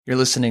You're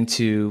listening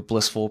to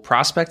Blissful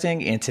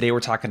Prospecting, and today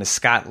we're talking to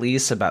Scott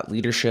Leese about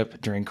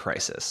leadership during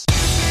crisis.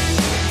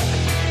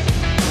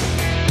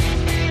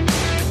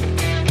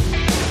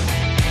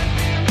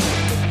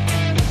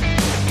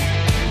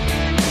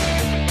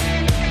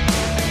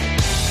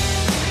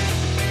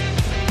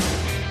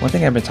 One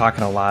thing I've been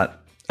talking a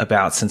lot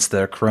about since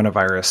the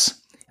coronavirus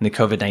and the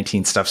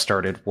COVID-19 stuff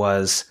started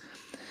was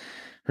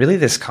really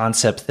this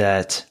concept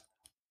that,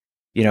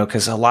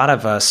 because a lot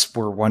of us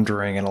were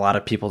wondering, and a lot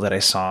of people that I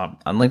saw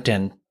on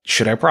LinkedIn,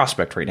 should I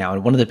prospect right now?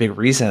 And one of the big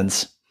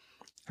reasons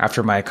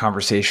after my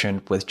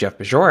conversation with Jeff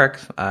Bajorek,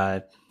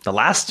 the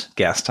last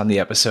guest on the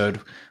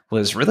episode,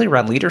 was really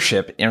around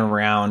leadership and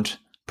around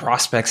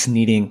prospects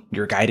needing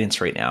your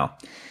guidance right now.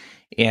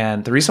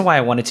 And the reason why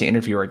I wanted to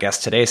interview our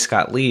guest today,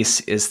 Scott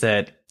Leese, is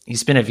that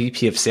he's been a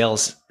VP of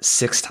sales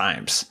 6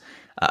 times,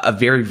 a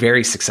very,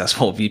 very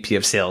successful VP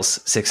of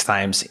sales 6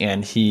 times.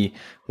 And he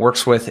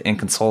works with and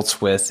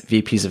consults with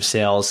VPs of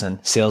sales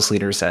and sales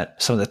leaders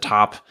at some of the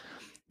top,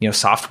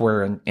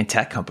 software and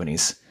tech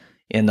companies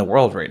in the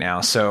world right now.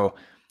 So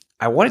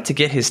I wanted to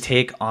get his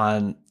take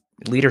on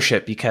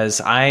leadership because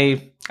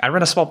I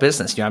run a small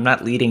business. I'm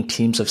not leading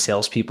teams of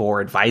salespeople or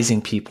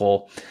advising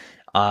people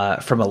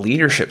from a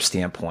leadership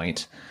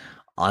standpoint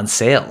on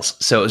sales.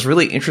 So it was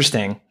really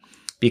interesting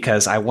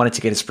because I wanted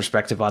to get his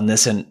perspective on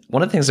this. And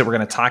one of the things that we're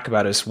going to talk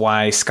about is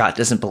why Scott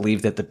doesn't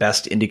believe that the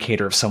best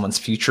indicator of someone's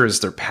future is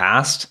their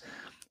past.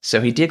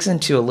 So he digs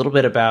into a little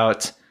bit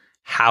about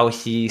how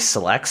he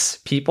selects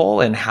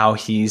people and how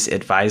he's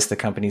advised the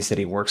companies that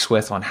he works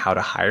with on how to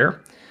hire,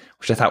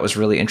 which I thought was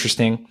really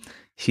interesting.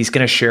 He's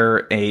going to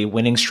share a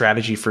winning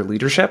strategy for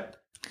leadership.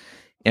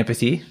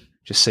 Empathy,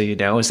 just so you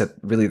know, is that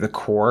really the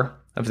core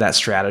of that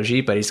strategy,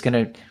 but he's going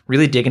to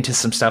really dig into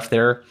some stuff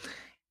there.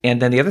 And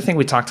then the other thing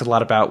we talked a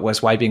lot about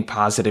was why being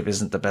positive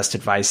isn't the best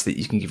advice that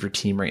you can give your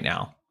team right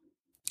now.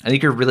 I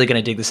think you're really going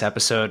to dig this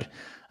episode.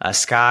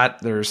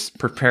 Scott,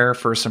 prepare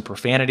for some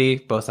profanity,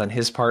 both on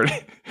his part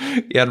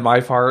and my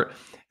part.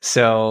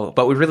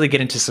 But we really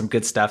get into some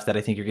good stuff that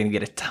I think you're going to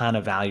get a ton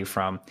of value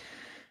from.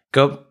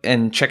 Go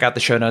and check out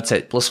the show notes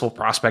at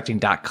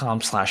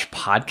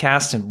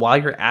blissfulprospecting.com/podcast. And while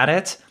you're at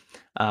it,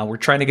 we're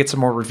trying to get some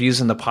more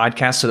reviews in the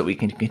podcast so that we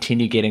can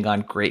continue getting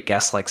on great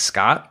guests like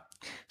Scott.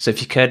 So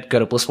if you could go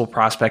to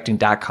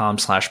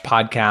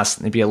blissfulprospecting.com/podcast,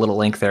 there'd be a little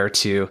link there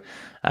to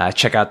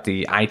check out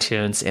the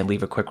iTunes and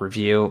leave a quick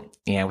review.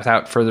 And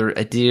without further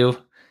ado,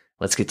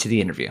 let's get to the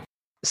interview.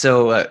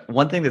 So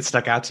one thing that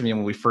stuck out to me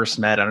when we first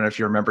met, I don't know if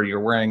you remember, you're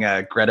wearing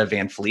a Greta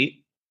Van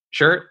Fleet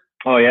shirt.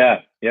 Oh,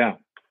 yeah. Yeah.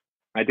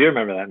 I do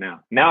remember that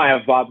now. Now I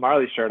have Bob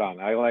Marley shirt on.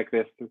 I like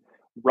this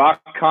rock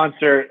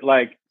concert,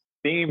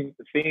 theme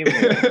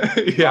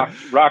Yeah.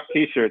 rock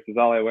t-shirts is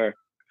all I wear.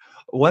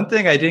 One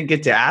thing I didn't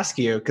get to ask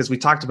you, because we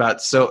talked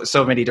about so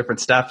many different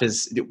stuff,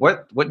 is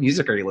what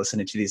music are you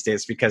listening to these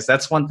days? Because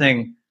that's one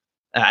thing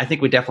I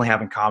think we definitely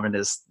have in common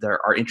is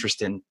our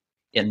interest in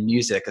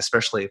music,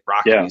 especially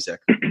rock music.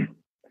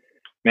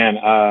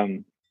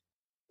 Man,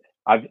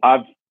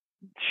 I've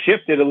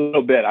shifted a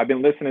little bit. I've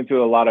been listening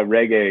to a lot of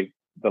reggae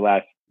the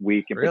last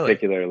week in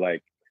particular.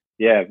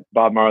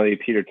 Bob Marley,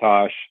 Peter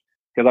Tosh,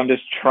 because I'm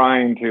just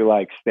trying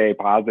to stay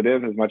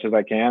positive as much as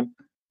I can.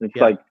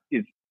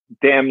 It's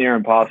damn near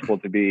impossible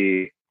to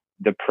be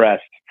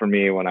depressed for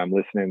me when I'm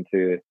listening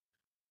to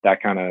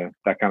that kind of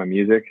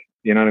music.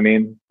 You know what I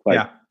mean?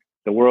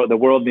 The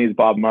world needs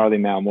Bob Marley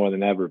now more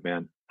than ever,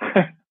 man.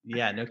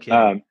 Yeah, no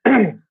kidding.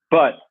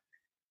 But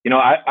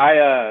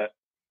I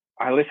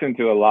listen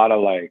to a lot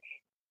of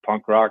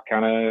punk rock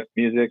kind of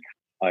music,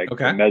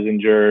 the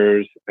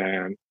Messengers,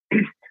 and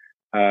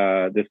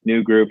this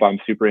new group I'm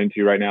super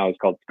into right now is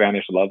called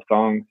Spanish Love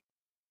Songs.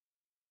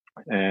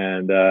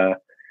 And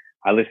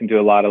I listen to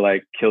a lot of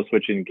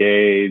Killswitch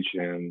Engage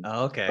and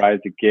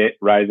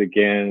Rise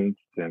Against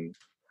and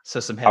so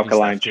some heavy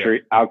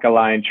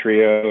Alkaline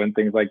Trio and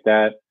things like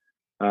that.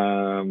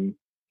 And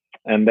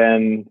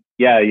then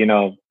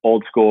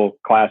old school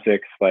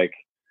classics I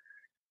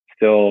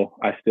still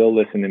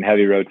listen in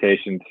heavy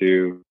rotation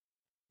to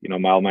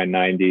all my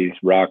 90s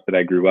rock that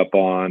I grew up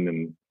on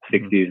and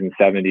 60s and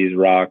 70s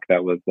rock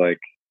that was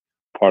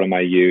part of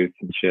my youth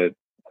and shit.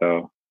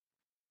 So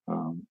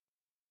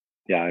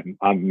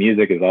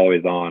music is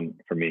always on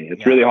for me.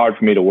 It's really hard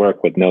for me to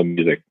work with no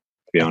music, to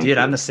be honest. Dude,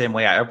 I'm the same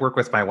way. I work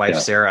with my wife,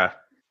 Sarah.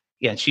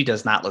 Yeah, and she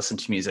does not listen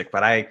to music,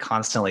 but I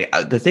constantly,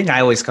 the thing I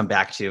always come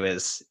back to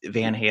is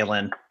Van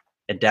Halen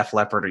and Def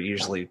Leppard are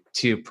usually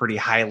two pretty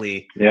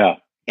highly. Yeah.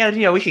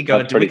 Yeah, we could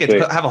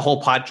have a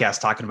whole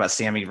podcast talking about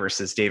Sammy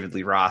versus David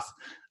Lee Roth,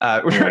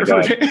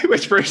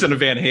 which version of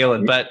Van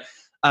Halen. But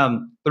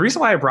the reason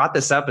why I brought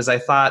this up is I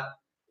thought,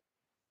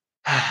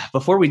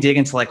 before we dig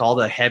into all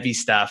the heavy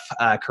stuff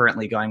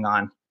currently going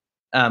on,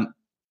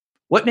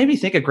 what made me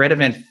think of Greta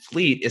Van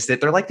Fleet is that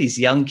they're these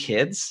young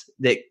kids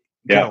that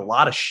get a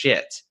lot of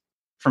shit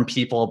from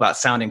people about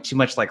sounding too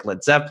much like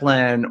Led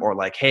Zeppelin or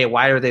hey,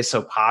 why are they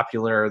so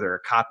popular? They're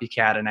a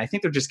copycat. And I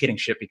think they're just getting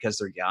shit because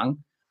they're young.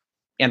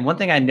 And one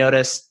thing I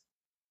noticed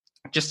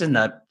just in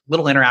the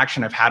little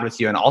interaction I've had with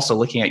you and also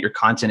looking at your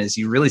content is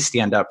you really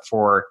stand up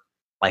for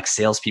like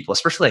salespeople,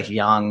 especially like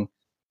young,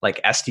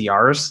 like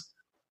SDRs.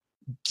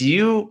 Do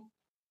you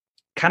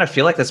kind of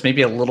feel like that's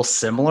maybe a little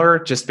similar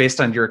just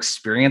based on your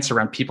experience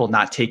around people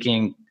not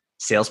taking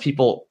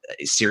salespeople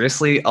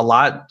seriously a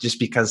lot just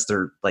because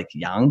they're like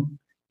young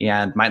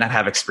and might not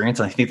have experience,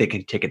 and I think they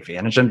can take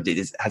advantage of them?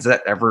 Has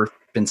that ever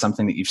been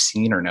something that you've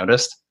seen or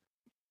noticed?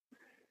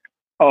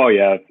 Oh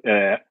yeah,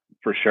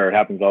 for sure. It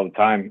happens all the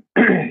time.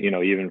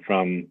 Even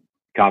from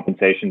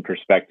compensation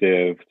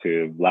perspective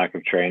to lack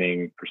of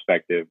training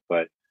perspective.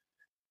 But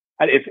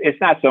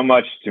it's not so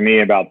much to me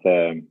about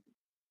the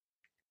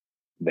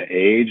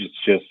age.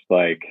 It's just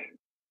like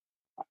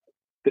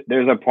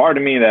there's a part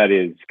of me that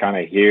is kind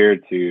of here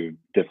to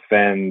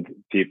defend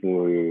people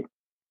who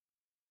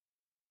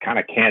kind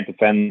of can't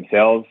defend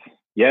themselves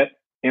yet,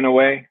 in a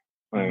way.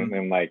 Mm-hmm.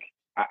 And like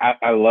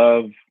I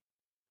love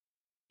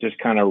just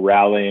kind of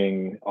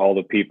rallying all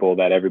the people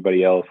that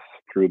everybody else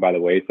threw by the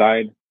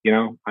wayside.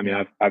 I mean,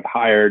 I've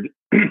hired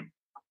and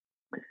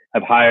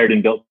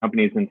built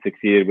companies and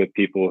succeeded with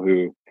people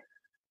who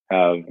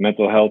have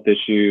mental health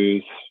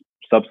issues,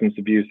 substance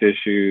abuse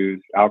issues,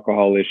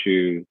 alcohol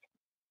issues,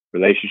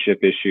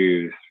 relationship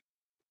issues,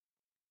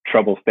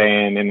 trouble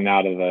staying in and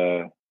out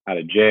of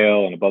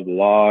jail and above the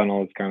law and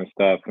all this kind of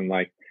stuff. And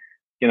like,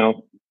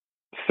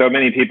 so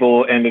many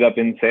people ended up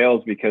in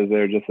sales because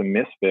they're just a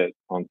misfit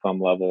on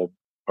some level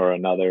or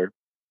another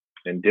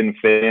and didn't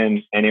fit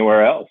in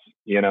anywhere else,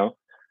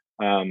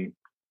 and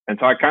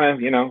so I kind of,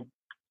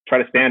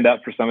 try to stand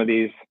up for some of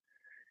these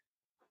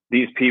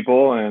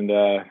people. And,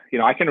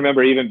 I can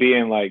remember even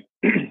being like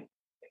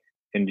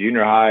in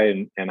junior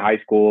high and high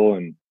school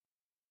and,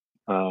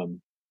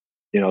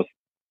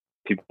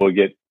 people would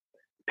get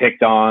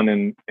picked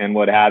on and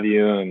what have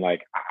you. And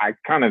like, I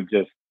kind of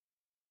just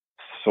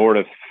sort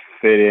of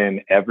fit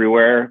in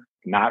everywhere,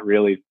 not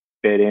really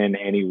fit in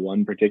any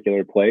one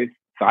particular place.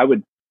 So I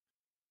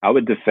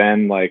would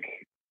defend like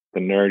the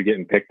nerd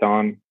getting picked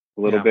on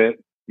a little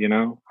bit,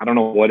 I don't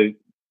know what it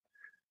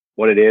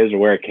is or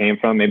where it came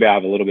from. Maybe I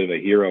have a little bit of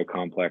a hero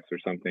complex or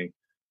something.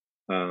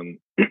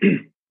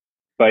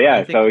 But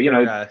yeah, so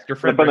your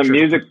friend from the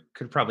music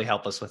could probably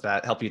help us with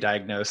that, help you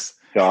diagnose.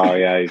 Oh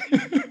yeah,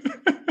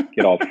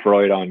 get all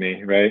Freud on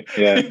me, right?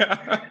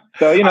 Yeah.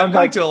 So I'm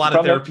going to a lot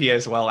of therapy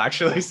as well,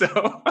 actually.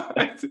 So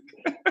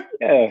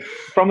yeah,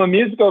 from a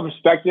musical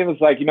perspective,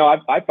 it's like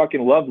I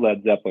fucking love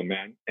Led Zeppelin,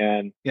 man,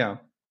 and yeah.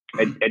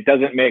 It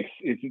doesn't make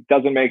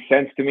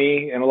sense to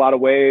me in a lot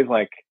of ways,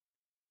 like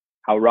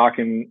how rock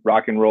and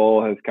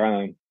roll has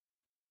kind of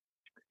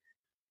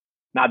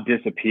not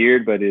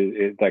disappeared, but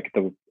it's like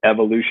the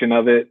evolution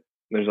of it.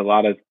 There's a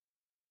lot of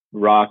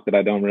rock that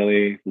I don't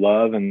really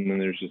love, and then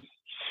there's just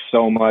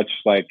so much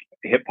like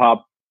hip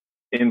hop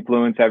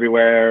influence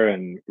everywhere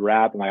and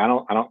rap, and like I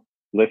don't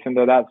listen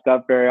to that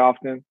stuff very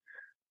often,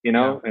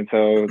 And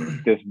so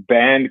this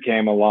band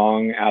came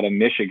along out of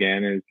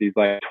Michigan, and it's these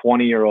like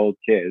 20-year-old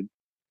kids.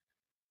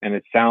 And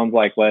it sounds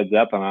like Led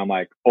Zeppelin. I'm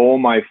like, oh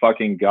my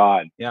fucking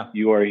God. Yeah.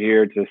 You are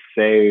here to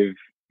save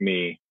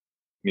me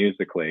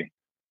musically.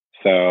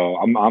 So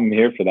I'm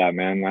here for that,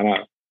 man.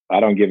 I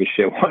don't give a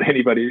shit what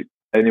anybody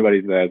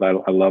says.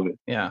 I love it.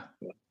 Yeah.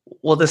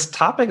 Well, this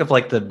topic of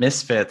like the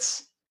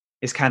misfits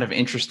is kind of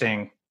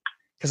interesting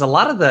because a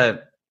lot of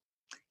the,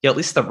 at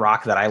least the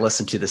rock that I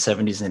listened to, the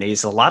 70s and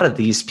 80s, a lot of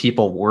these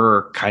people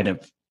were kind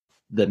of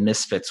the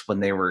misfits when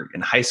they were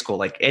in high school.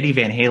 Like Eddie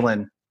Van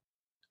Halen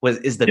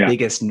is the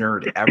biggest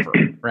nerd ever,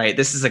 right?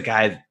 This is a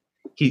guy,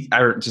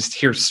 I just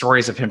hear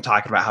stories of him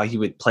talking about how he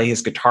would play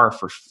his guitar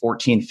for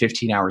 14,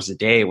 15 hours a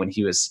day when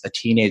he was a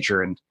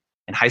teenager and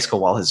in high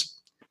school, while his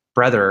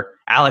brother,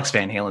 Alex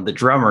Van Halen, the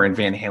drummer in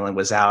Van Halen,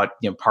 was out,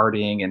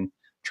 partying and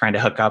trying to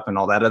hook up and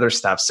all that other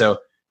stuff. So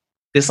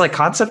this like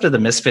concept of the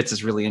misfits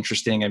is really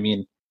interesting. I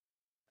mean,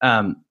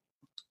 why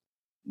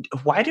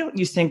don't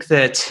you think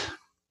that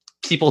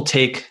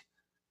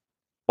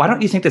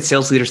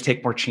sales leaders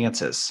take more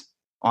chances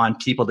on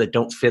people that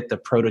don't fit the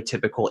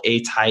prototypical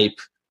A-type,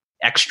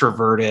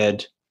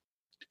 extroverted,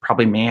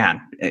 probably man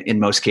in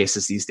most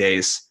cases these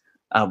days?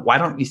 Why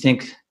don't you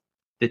think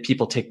that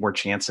people take more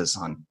chances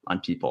on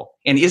people?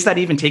 And is that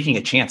even taking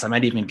a chance? I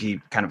might even be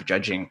kind of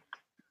judging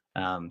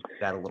that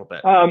a little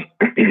bit. I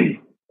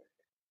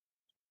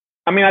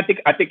mean, I think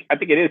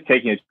it is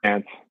taking a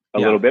chance a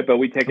little bit, but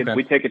we take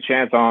a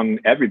chance on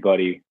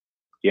everybody.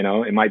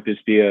 It might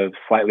just be a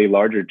slightly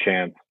larger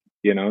chance.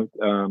 A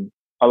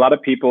lot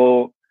of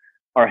people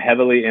are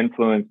heavily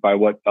influenced by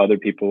what other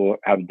people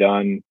have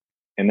done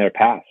in their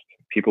past.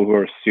 People who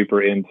are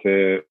super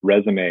into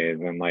resumes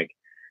and like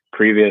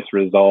previous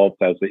results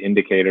as the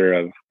indicator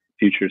of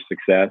future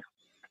success.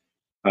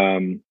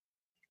 And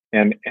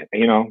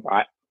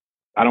I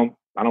don't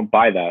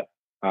buy that.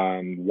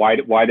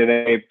 Why do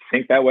they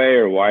think that way,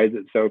 or why is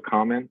it so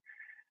common?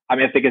 I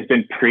mean, I think it's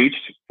been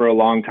preached for a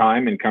long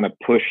time and kind of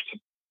pushed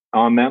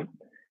on them.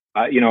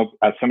 As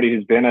somebody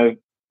who's been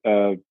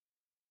a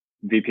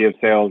VP of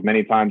sales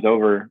many times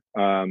over,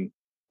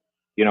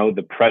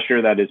 the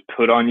pressure that is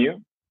put on you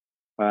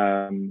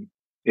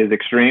is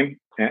extreme,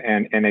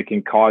 and it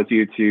can cause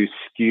you to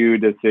skew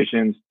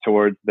decisions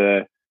towards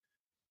the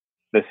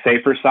the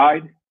safer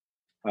side,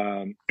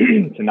 to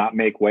not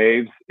make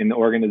waves in the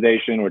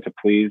organization or to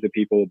please the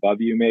people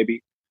above you,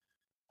 maybe.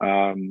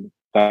 So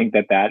I think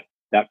that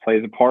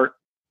plays a part.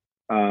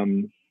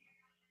 I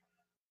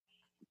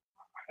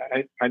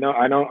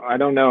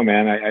don't know,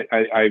 man.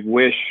 I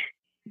wish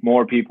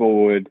more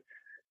people would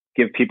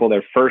give people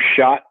their first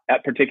shot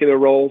at particular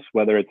roles,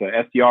 whether it's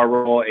a SDR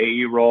role,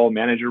 AE role,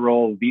 manager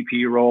role,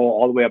 VP role,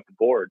 all the way up the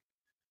board.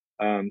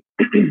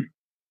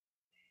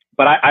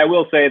 But I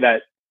will say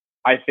that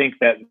I think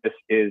that this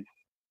is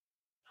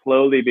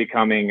slowly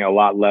becoming a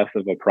lot less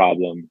of a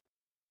problem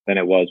than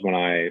it was when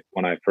I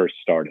first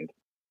started.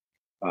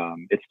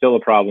 It's still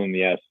a problem,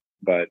 yes,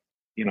 but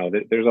you know,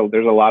 there's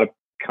a lot of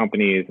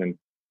companies and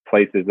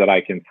places that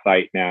I can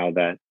cite now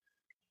that,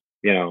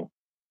 you know,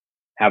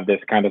 have this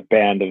kind of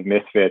band of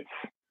misfits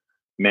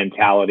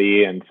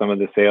mentality, and some of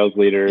the sales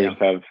leaders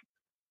have,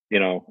 you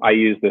know, I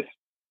use this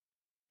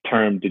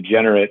term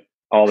degenerate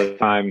all the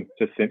time,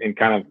 just in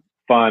kind of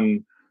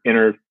fun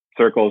inner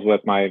circles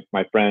with my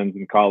friends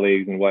and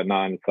colleagues and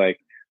whatnot. And it's like,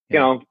 you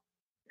know,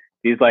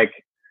 these like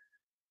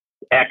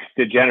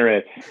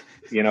ex-degenerates,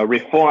 you know,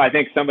 I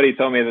think somebody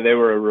told me that they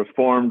were a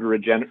reformed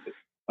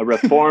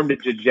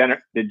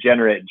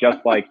degenerate,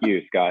 just like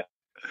you, Scott.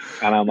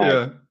 And I'm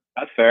like,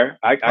 that's fair.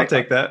 I'll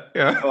take that.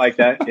 Yeah. I like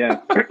that.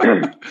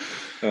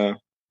 Yeah.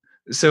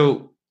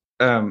 So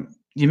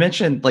you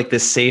mentioned like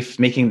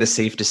making the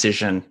safe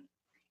decision,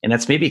 and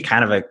that's maybe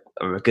kind of a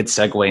good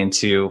segue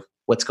into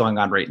what's going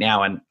on right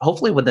now. And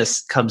hopefully when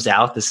this comes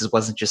out,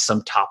 wasn't just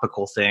some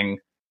topical thing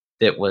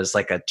that was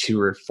like a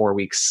 2 or 4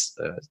 weeks,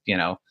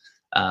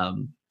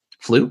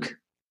 fluke,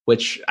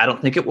 which I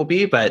don't think it will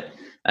be. But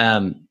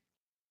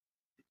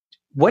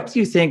what do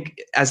you think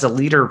as a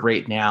leader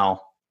right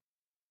now?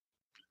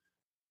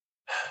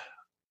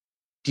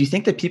 Do you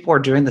think that people are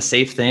doing the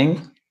safe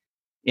thing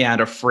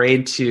and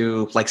afraid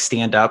to like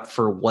stand up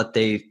for what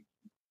they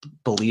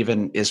believe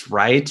in is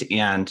right?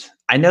 And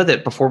I know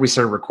that before we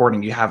started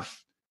recording, you have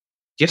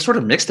sort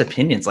of mixed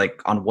opinions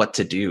like on what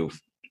to do,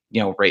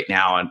 you know, right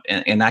now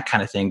and that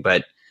kind of thing.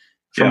 But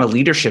from a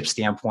leadership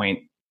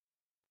standpoint,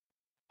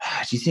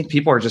 do you think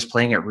people are just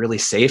playing it really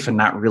safe and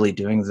not really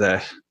doing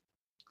the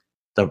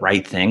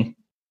right thing?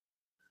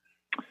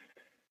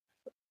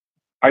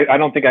 I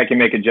don't think I can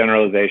make a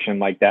generalization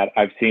like that.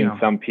 I've seen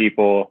some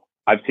people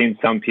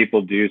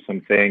do some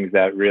things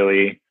that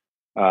really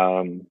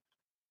are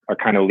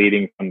kind of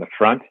leading from the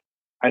front,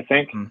 I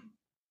think.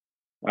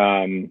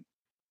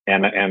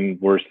 And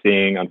we're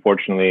seeing,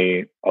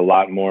 unfortunately, a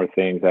lot more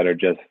things that are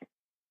just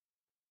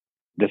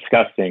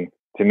disgusting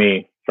to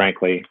me,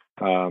 frankly,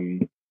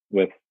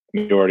 with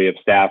majority of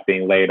staff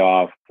being laid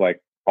off, like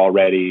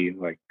already,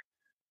 like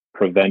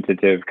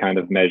preventative kind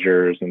of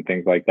measures and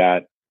things like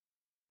that.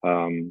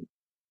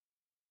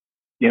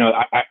 You know,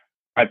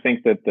 I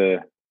think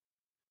that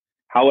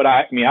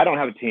I don't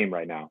have a team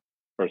right now,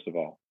 first of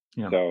all.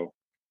 So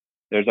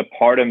there's a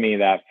part of me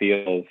that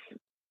feels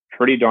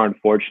pretty darn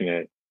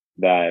fortunate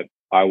that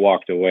I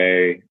walked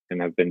away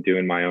and have been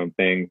doing my own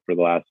thing for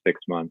the last 6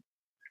 months.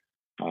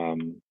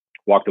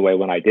 Walked away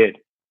when I did,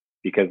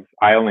 because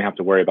I only have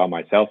to worry about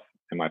myself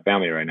and my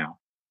family right now.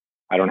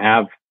 I don't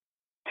have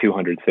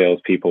 200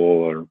 salespeople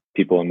or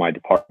people in my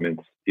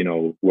departments, you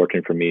know,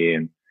 working for me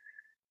and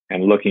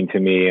looking to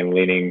me and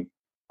leaning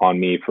on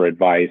me for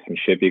advice and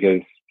shit,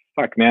 because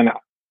fuck, man,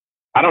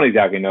 I don't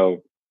exactly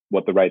know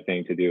what the right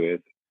thing to do is,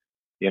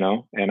 you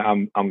know, and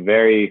I'm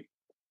very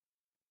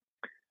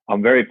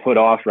put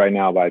off right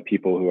now by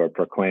people who are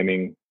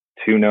proclaiming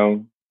to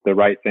know the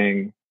right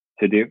thing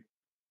to do.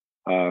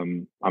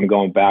 I'm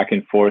going back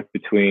and forth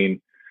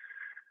between,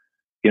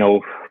 you know,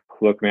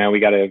 look, man,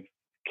 we got to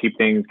keep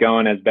things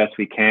going as best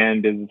we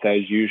can, business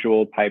as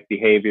usual type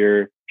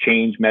behavior,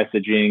 change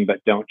messaging,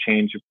 but don't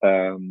change,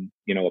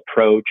 you know,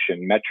 approach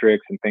and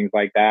metrics and things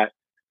like that.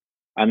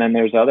 And then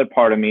there's the other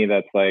part of me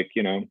that's like,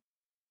 you know,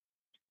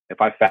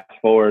 if I fast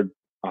forward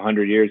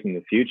 100 years in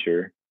the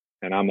future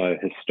and I'm a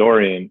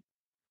historian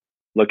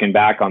looking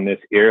back on this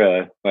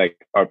era, like,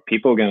 are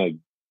people going to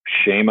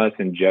shame us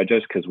and judge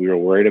us because we were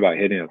worried about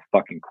hitting a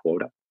fucking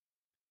quota?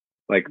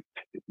 Like,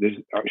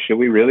 should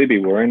we really be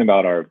worrying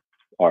about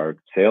our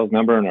sales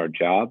number and our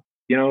job,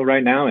 you know,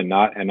 right now, and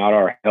not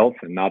our health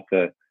and not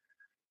the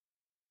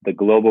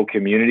global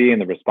community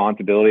and the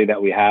responsibility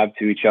that we have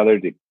to each other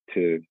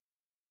to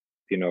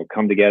you know,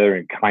 come together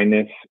in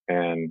kindness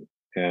and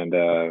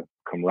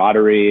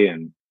camaraderie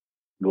and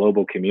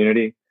global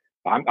community?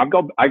 I'm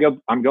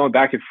going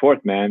back and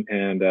forth, man,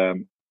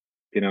 and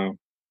you know,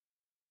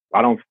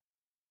 I don't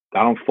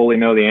fully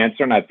know the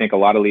answer, and I think a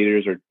lot of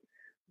leaders are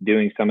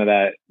doing some of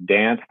that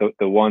dance.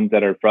 The ones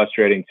that are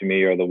frustrating to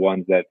me are the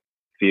ones that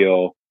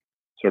feel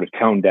sort of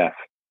tone deaf,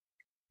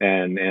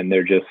 and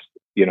they're just,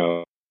 you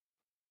know,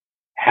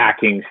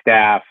 hacking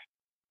staff,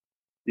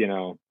 you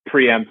know,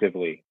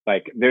 preemptively.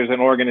 Like, there's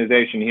an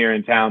organization here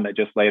in town that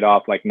just laid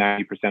off like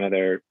 90% of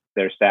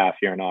their staff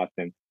here in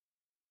Austin.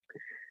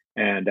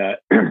 And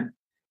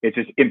it's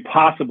just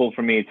impossible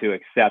for me to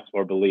accept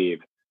or believe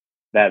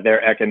that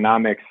their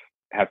economics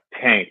have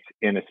tanked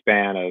in a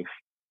span of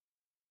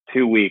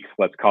 2 weeks,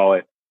 let's call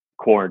it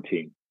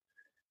quarantine.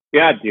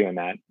 You're not doing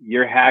that.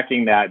 You're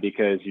hacking that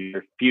because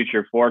you're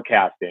future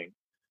forecasting,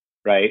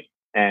 right?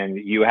 And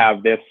you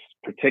have this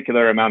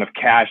particular amount of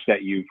cash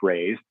that you've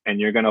raised, and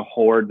you're going to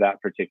hoard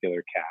that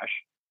particular cash.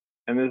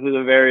 And this is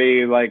a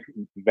very like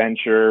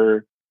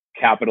venture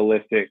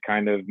capitalistic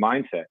kind of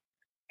mindset.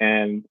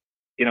 And,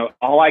 you know,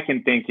 all I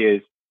can think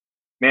is,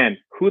 man,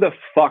 who the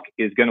fuck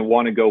is going to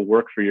want to go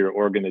work for your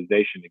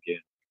organization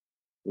again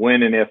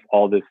when and if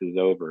all this is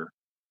over?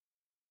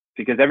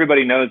 Because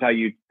everybody knows how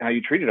you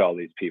treated all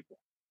these people,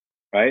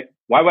 right?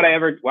 Why would I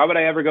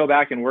ever go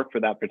back and work for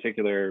that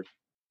particular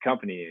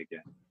company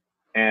again?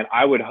 And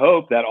I would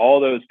hope that all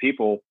those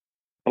people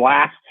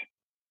blast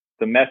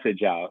the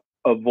message out,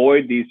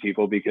 avoid these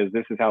people because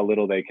this is how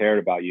little they cared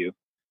about you.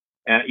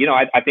 And, you know,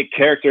 I think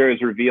character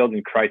is revealed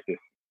in crisis,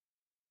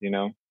 you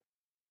know.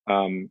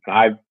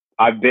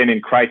 I've been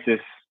in crisis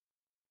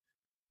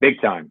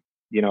big time,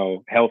 you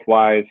know, health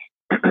wise,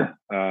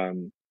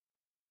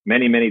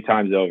 many, many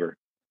times over.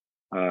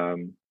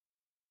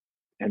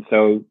 And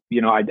so,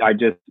 you know, I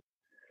just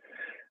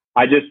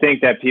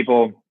think that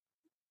people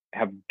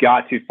have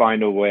got to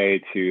find a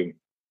way to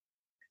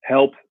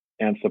help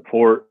and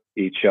support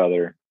each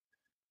other,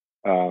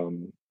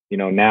 you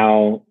know,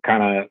 now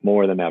kind of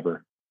more than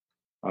ever.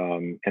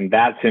 And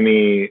that to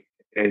me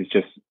is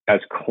just as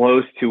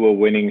close to a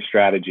winning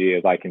strategy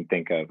as I can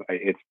think of.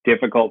 It's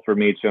difficult for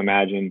me to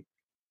imagine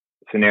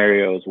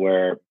scenarios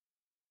where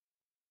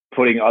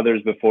putting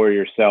others before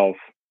yourself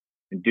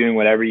and doing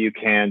whatever you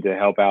can to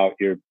help out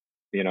your,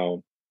 you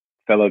know,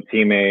 fellow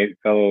teammate,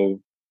 fellow,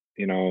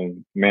 you know,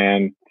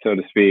 man, so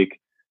to speak,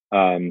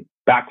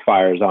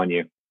 backfires on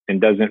you and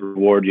doesn't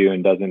reward you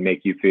and doesn't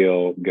make you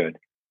feel good.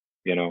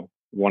 You know,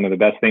 one of the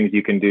best things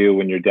you can do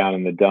when you're down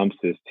in the dumps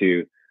is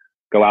to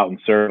go out and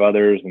serve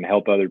others and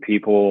help other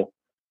people.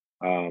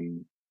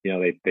 You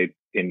know, if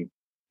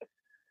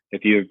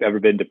you've ever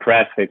been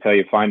depressed, they tell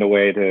you find a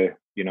way to,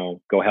 you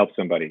know, go help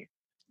somebody.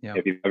 Yeah.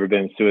 If you've ever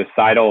been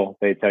suicidal,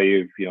 they tell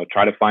you, you know,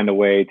 try to find a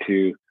way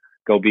to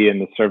go be in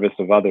the service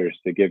of others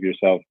to give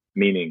yourself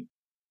meaning.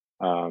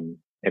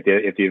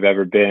 If you've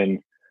ever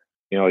been,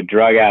 you know, a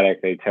drug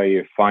addict, they tell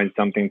you find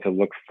something to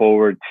look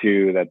forward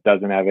to that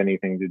doesn't have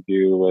anything to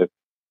do with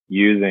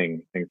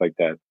using, things like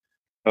that.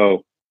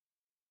 So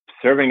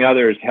serving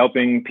others,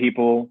 helping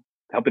people,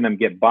 helping them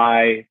get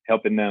by,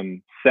 helping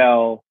them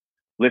sell,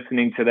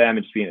 listening to them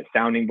and just being a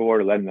sounding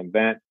board or letting them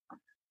vent.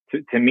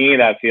 To me,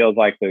 that feels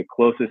like the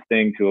closest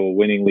thing to a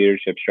winning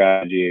leadership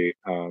strategy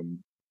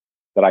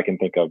that I can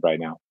think of right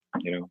now.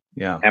 You know,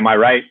 yeah. Am I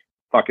right?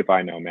 Fuck if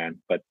I know, man.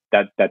 But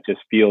that just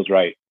feels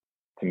right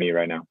to me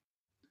right now.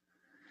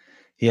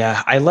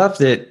 Yeah, I love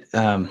that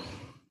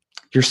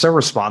you're so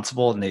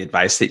responsible in the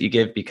advice that you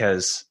give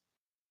because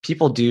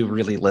people do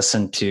really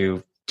listen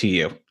to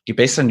you. You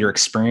based on your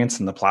experience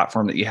and the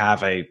platform that you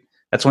have.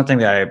 That's one thing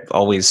that I've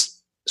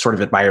always sort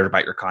of admired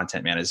about your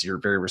content, man, is you're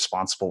very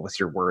responsible with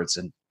your words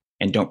and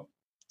don't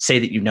say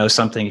that you know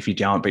something if you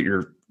don't, but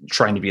you're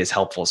trying to be as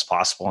helpful as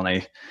possible.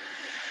 And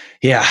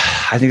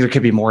I think there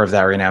could be more of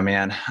that right now,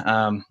 man.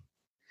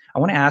 I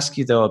want to ask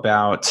you though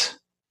about,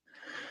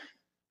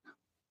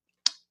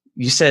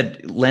 you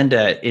said lend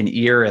an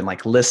ear and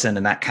like listen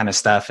and that kind of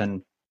stuff.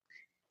 And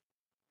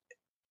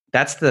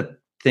that's the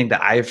thing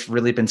that I've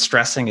really been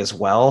stressing as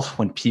well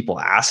when people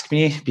ask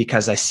me,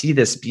 because I see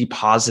this be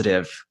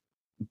positive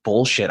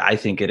bullshit. I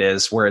think it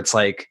is where it's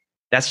like,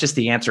 that's just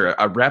the answer.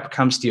 A rep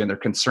comes to you and they're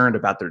concerned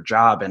about their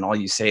job. And all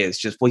you say is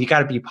just, well, you got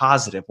to be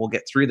positive. We'll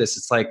get through this.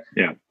 It's like,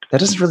 that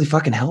doesn't really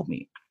fucking help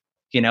me,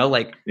 you know,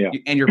 like,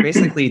 and you're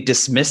basically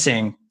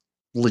dismissing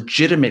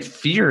legitimate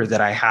fear that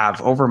I have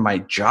over my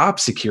job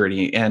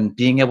security and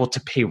being able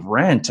to pay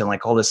rent and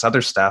like all this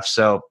other stuff.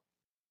 So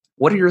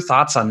what are your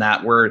thoughts on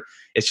that? Where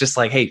it's just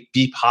like, hey,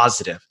 be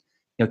positive,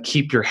 you know,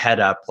 keep your head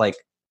up. Like,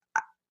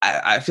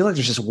 I feel like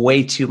there's just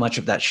way too much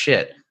of that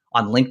shit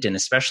on LinkedIn,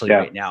 especially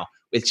right now.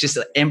 It's just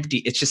empty.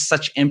 It's just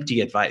such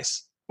empty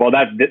advice. Well,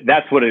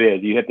 that's what it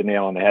is. You hit the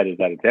nail on the head, is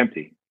that it's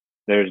empty.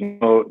 There's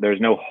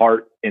no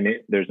heart in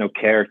it. There's no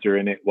character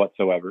in it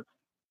whatsoever.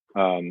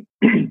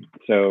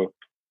 So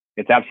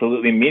it's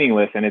absolutely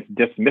meaningless and it's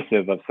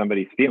dismissive of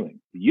somebody's feelings.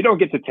 You don't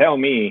get to tell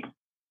me,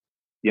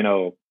 you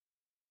know,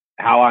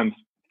 how I'm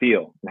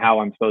feel and how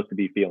I'm supposed to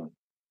be feeling.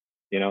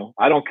 You know,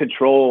 I don't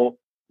control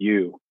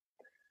you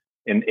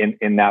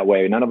in that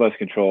way. None of us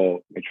control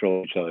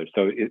each other.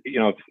 So, you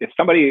know,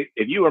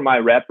 if you were my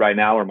rep right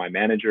now or my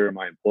manager or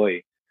my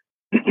employee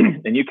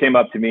and you came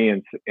up to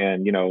me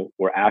and, you know,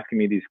 were asking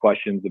me these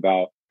questions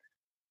about,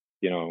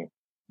 you know,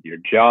 your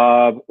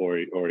job or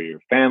your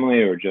family,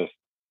 or just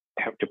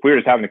if we were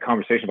just having a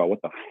conversation about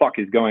what the fuck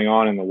is going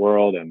on in the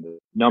world and the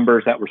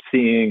numbers that we're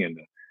seeing and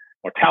the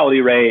mortality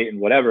rate and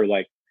whatever,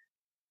 like,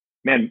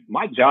 man,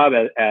 my job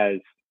as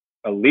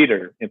a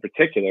leader in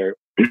particular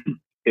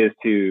is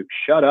to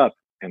shut up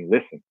and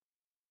listen.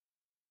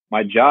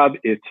 My job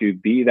is to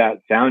be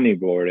that sounding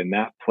board and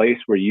that place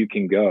where you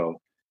can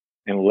go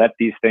and let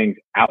these things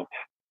out,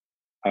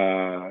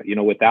 you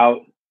know,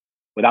 without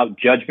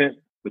judgment,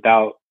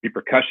 without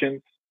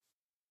repercussions.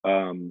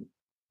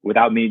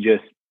 without me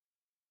just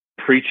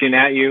preaching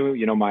at you,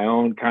 my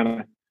own kind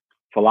of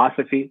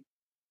philosophy,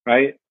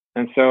 right?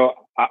 And so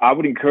I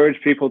would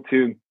encourage people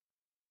to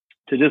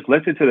just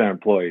listen to their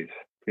employees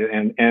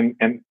and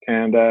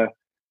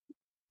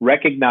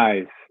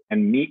recognize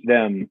and meet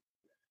them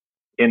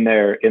in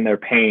their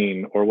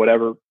pain or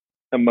whatever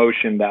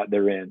emotion that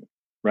they're in,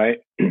 right?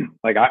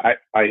 Like I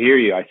hear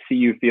you. I see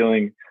you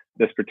feeling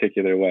this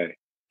particular way.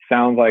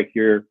 Sounds like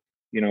you're,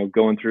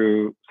 going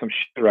through some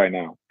shit right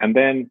now. And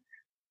then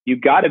you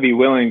got to be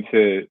willing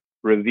to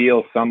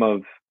reveal some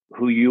of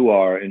who you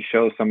are and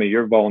show some of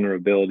your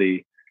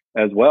vulnerability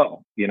as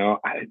well.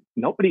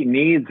 Nobody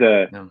needs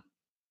a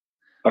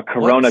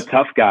Corona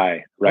tough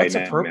guy right now.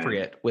 What's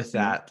appropriate with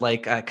that?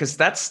 Like, because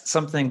that's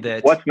something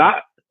that. What's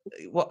not?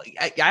 Well,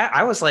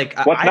 I was like,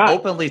 I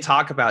openly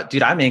talk about,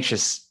 dude, I'm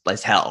anxious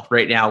as hell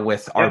right now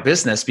with our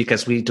business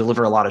because we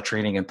deliver a lot of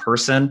training in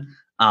person.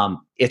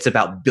 It's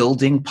about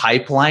building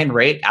pipeline,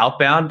 right?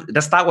 Outbound.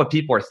 That's not what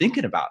people are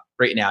thinking about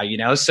right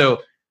now,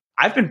 So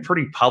I've been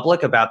pretty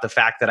public about the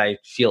fact that I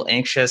feel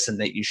anxious and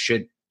that you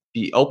should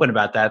be open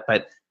about that.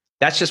 But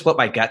that's just what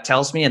my gut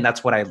tells me. And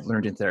that's what I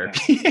learned in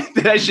therapy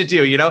that I should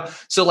do,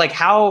 So like,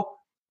 how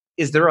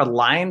is there a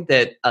line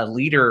that a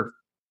leader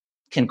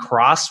can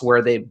cross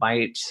where they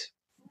might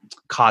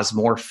cause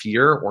more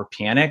fear or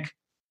panic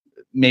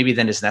maybe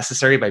than is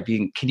necessary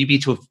can you be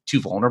too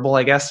vulnerable,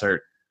 I guess,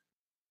 or?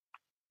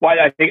 Well,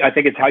 I think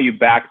it's how you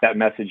back that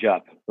message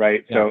up,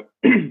 right? Yeah.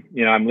 So,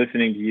 I'm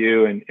listening to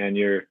you and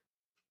you're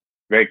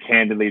very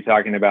candidly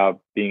talking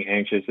about being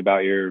anxious about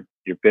your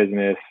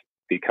business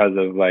because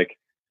of like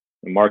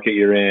the market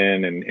you're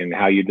in and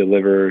how you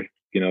deliver,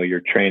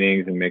 your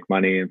trainings and make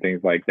money and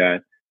things like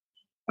that.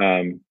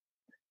 And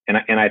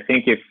I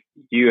think if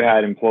you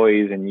had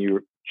employees and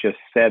you just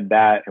said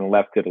that and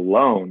left it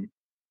alone,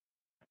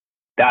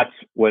 that's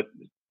what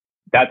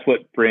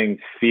brings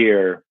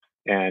fear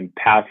and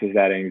passes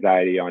that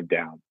anxiety on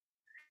down.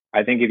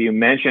 I think if you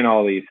mention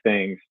all these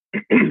things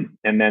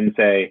and then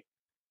say,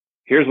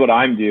 here's what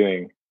I'm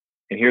doing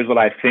and here's what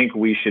I think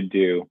we should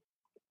do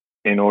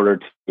in order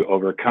to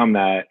overcome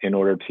that, in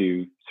order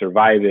to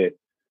survive it,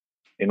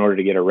 in order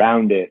to get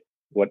around it,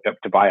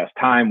 to buy us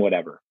time,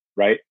 whatever,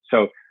 right?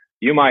 So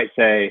you might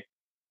say,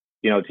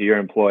 to your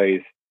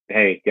employees,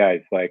 hey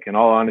guys, like in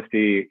all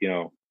honesty,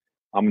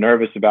 I'm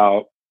nervous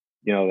about,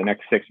 the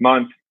next 6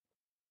 months.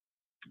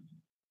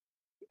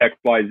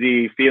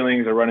 XYZ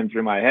feelings are running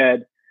through my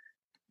head.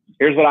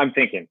 Here's what I'm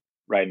thinking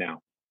right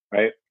now,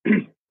 right?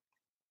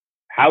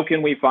 How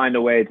can we find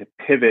a way to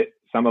pivot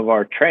some of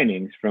our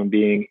trainings from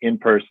being in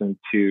person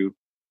to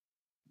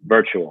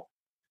virtual?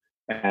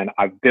 And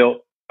I've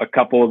built a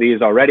couple of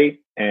these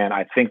already, and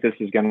I think this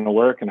is going to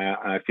work, and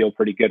I feel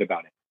pretty good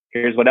about it.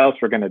 Here's what else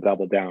we're going to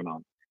double down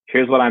on.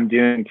 Here's what I'm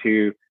doing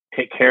to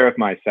take care of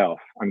myself.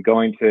 I'm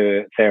going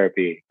to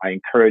therapy. I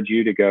encourage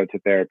you to go to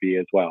therapy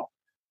as well.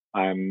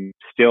 I'm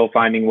still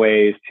finding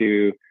ways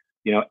to,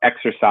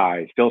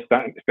 exercise, still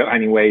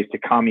finding ways to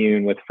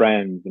commune with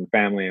friends and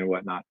family and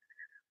whatnot.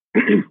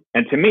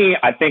 And to me,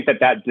 I think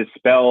that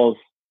dispels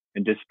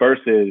and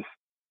disperses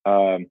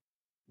the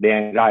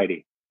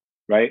anxiety,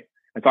 right?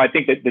 And so I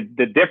think that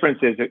the difference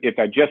is if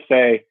I just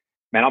say,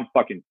 man,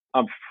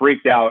 I'm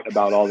freaked out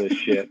about all this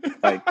shit,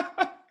 like,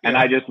 and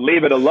I just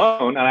leave it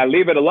alone, and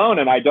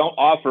I don't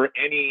offer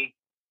any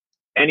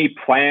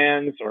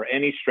plans or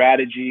any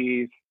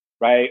strategies,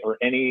 right, or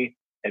any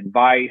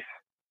advice,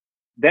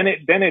 then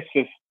it's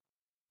just,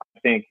 I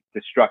think,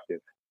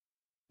 destructive.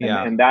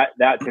 And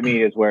that to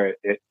me is where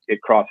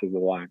it crosses the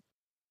line.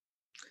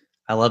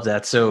 I love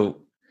that.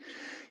 So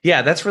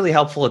yeah, that's really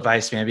helpful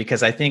advice, man,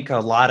 because I think a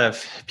lot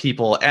of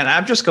people, and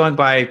I'm just going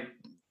by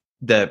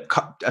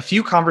a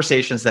few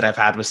conversations that I've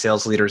had with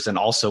sales leaders and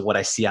also what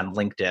I see on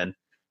LinkedIn,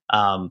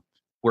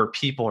 where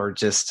people are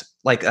just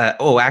like,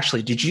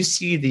 actually, did you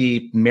see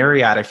the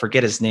Marriott, I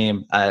forget his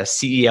name,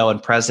 CEO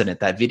and president,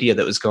 that video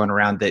that was going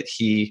around that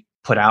he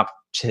put out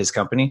to his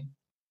company?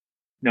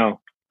 No.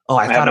 Oh,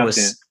 I thought it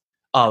was,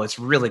 it's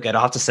really good.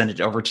 I'll have to send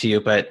it over to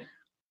you, but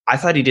I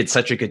thought he did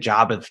such a good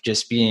job of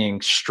just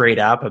being straight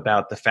up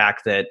about the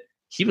fact that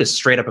he was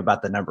straight up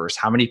about the numbers,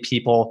 how many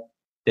people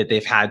that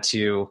they've had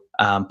to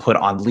put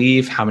on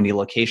leave, how many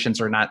locations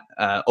are not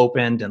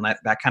opened and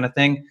that kind of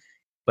thing.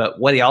 But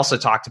what he also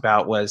talked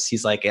about was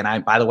he's like,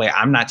 and by the way,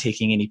 I'm not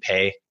taking any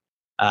pay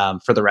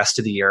for the rest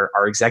of the year.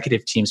 Our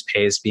executive team's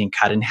pay is being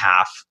cut in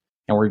half,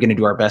 and we're going to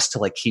do our best to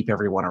like keep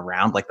everyone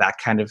around, like that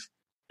kind of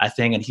a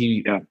thing. And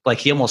he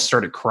almost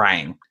started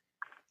crying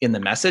in the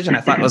message. And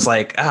I thought it was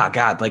like, oh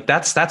God, like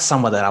that's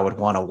someone that I would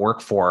want to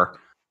work for.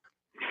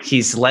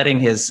 He's letting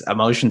his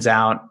emotions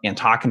out and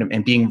talking to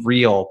and being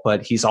real,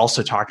 but he's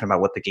also talking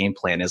about what the game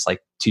plan is, like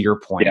to your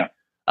point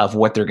of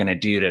what they're going to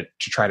do to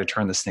try to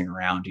turn this thing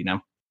around,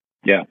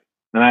 Yeah.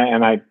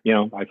 And I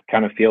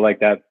kind of feel like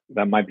that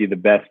might be the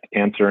best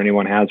answer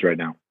anyone has right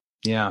now.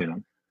 Yeah.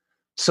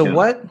 So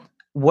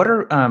what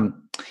are,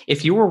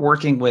 if you were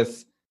working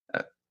with,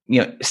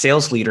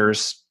 sales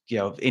leaders,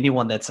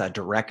 anyone that's a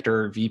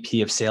director,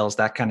 VP of sales,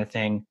 that kind of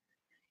thing,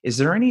 is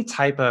there any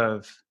type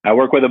of... I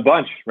work with a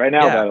bunch right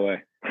now, by the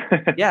way.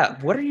 Yeah.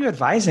 What are you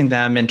advising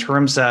them in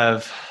terms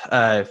of,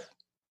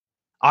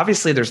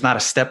 obviously there's not a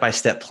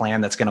step-by-step plan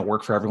that's going to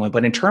work for everyone,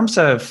 but in terms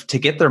of to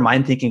get their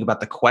mind thinking about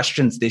the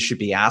questions they should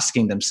be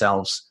asking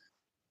themselves,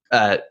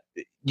 uh,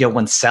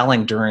 when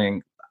selling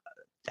during,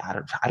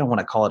 I don't want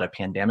to call it a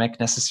pandemic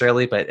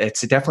necessarily, but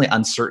it's definitely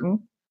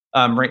uncertain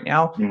right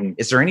now. Mm-hmm.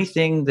 Is there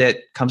anything that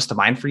comes to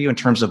mind for you in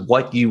terms of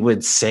what you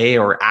would say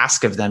or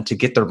ask of them to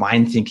get their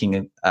mind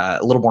thinking a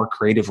little more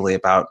creatively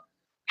about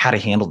how to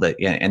handle it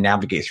and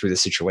navigate through the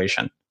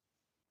situation?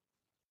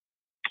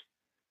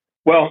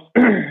 Well,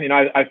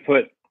 I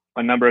put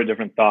a number of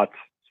different thoughts,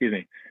 excuse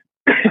me,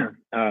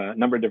 a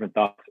number of different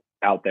thoughts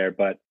out there,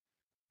 but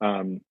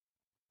um,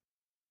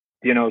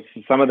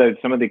 some of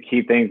the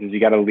key things is you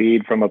got to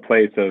lead from a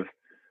place of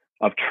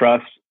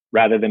trust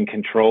rather than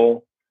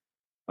control.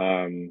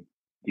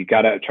 You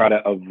got to try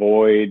to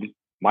avoid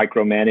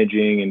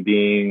micromanaging and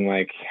being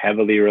like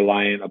heavily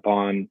reliant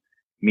upon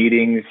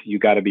meetings. You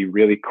got to be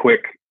really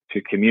quick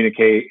to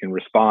communicate and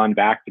respond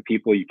back to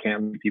people. You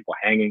can't leave people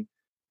hanging.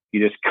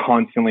 You just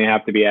constantly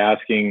have to be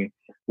asking,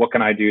 what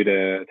can I do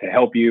to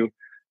help you?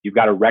 You've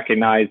got to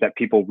recognize that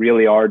people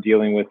really are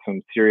dealing with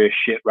some serious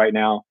shit right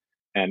now,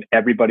 and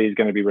everybody's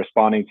going to be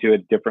responding to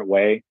it a different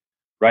way,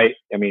 right?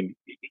 I mean,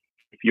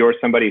 if you're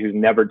somebody who's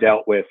never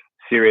dealt with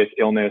serious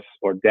illness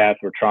or death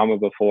or trauma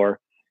before,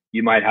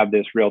 you might have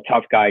this real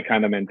tough guy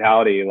kind of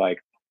mentality, like,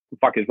 what the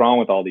fuck is wrong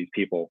with all these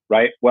people,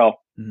 right?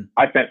 Well,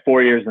 I spent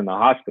 4 years in the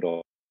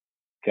hospital,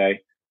 okay?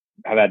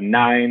 I've had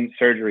 9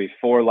 surgeries,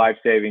 4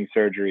 life-saving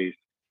surgeries.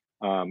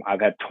 I've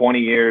had 20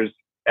 years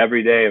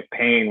every day of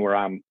pain where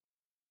I'm,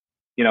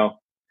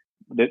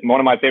 one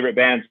of my favorite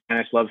bands,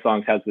 Spanish Love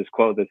Songs, has this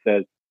quote that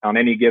says, on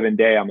any given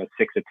day, I'm a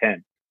 6 of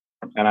 10.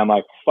 And I'm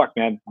like, fuck,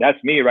 man,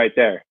 that's me right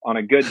there. On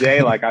a good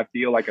day, like I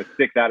feel like a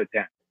 6 out of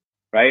 10.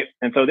 Right.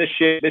 And so this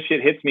shit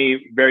hits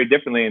me very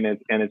differently, and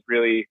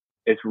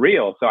it's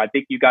real. So I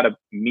think you got to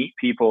meet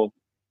people,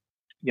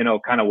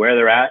 kind of where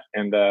they're at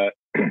and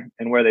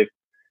and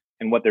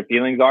what their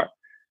feelings are.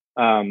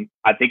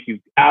 I think you've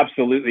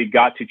absolutely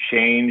got to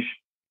change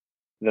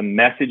the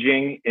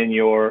messaging in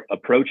your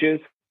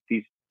approaches.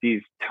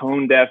 These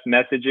tone deaf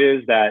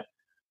messages that,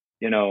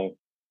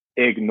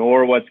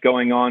 ignore what's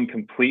going on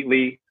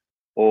completely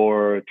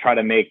or try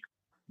to make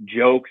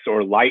jokes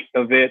or light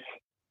of it.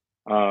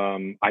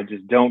 I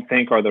just don't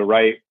think are the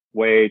right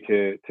way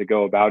to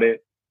go about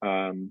it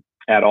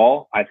at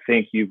all. I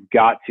think you've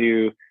got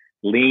to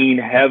lean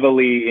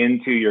heavily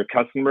into your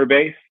customer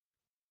base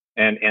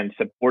and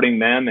supporting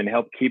them and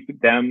help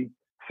keep them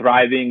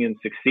thriving and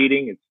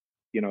succeeding.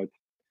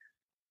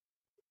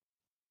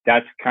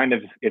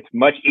 It's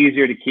much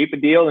easier to keep a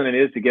deal than it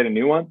is to get a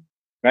new one,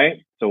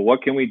 right? So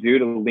what can we do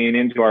to lean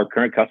into our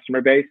current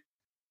customer base?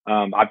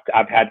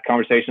 I've had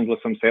conversations with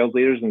some sales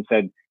leaders and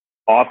said,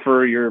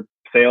 offer your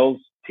sales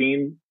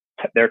team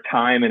their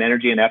time and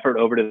energy and effort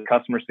over to the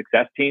customer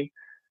success team.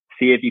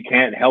 See if you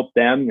can't help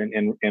them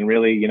and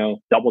really,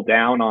 double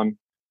down on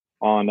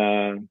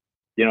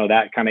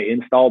that kind of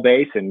install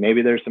base, and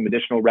maybe there's some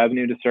additional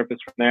revenue to surface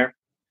from there.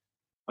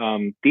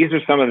 These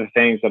are some of the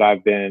things that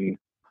I've been,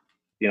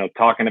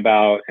 talking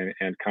about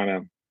and kind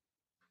of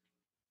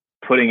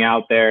putting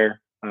out there.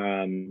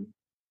 And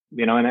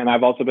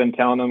I've also been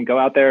telling them, go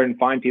out there and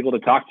find people to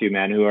talk to,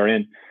 man, who are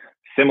in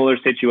similar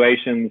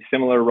situations,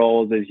 similar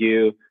roles as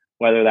you,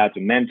 whether that's a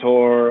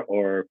mentor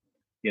or,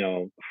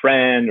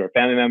 friend or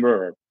family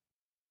member or,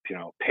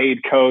 paid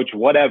coach,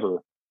 whatever,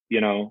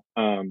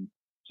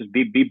 just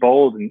be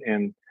bold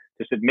and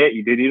just admit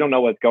you don't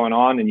know what's going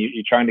on, and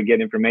you're trying to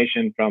get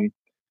information from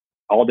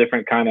all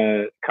different kind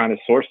of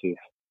sources,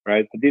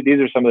 right? So these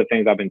are some of the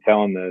things I've been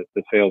telling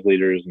the sales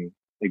leaders and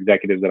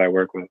executives that I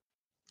work with.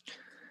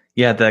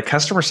 Yeah, the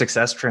customer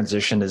success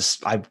transition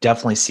I've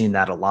definitely seen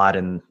that a lot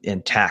in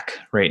tech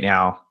right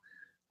now,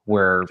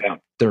 where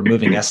they're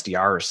moving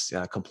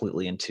SDRs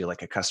completely into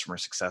like a customer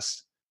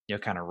success,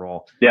 kind of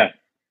role. Yeah.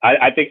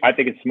 I think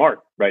it's smart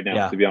right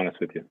now, to be honest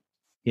with you.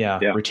 Yeah.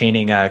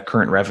 Retaining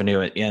current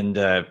revenue and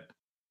God,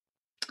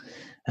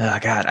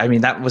 I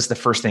mean, that was the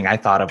first thing I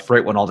thought of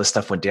right when all this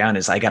stuff went down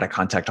is I got to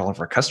contact all of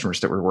our customers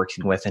that we're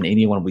working with and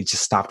anyone we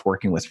just stopped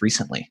working with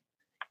recently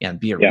and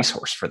be a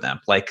resource for them.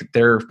 Like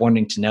they're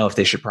wanting to know if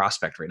they should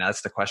prospect right now.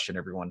 That's the question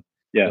everyone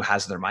who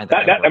has in their mind.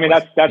 That's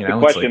the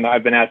question.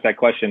 I've been asked that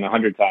question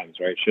 100 times,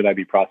 right? Should I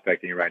be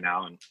prospecting right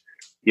now? And,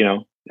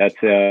 that's,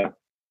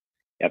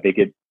 I think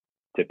it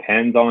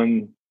depends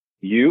on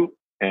you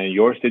and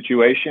your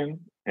situation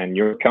and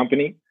your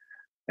company.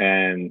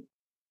 And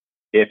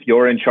if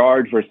you're in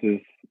charge versus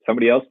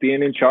somebody else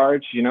being in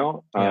charge,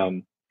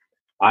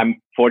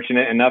 I'm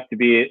fortunate enough to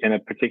be in a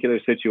particular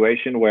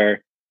situation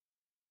where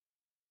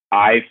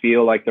I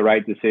feel like the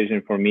right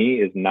decision for me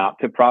is not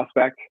to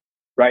prospect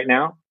right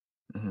now.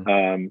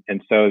 Mm-hmm.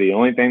 And so the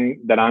only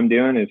thing that I'm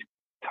doing is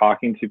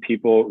talking to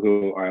people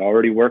who I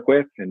already work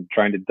with and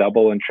trying to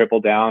double and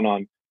triple down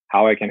on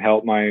how I can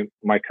help my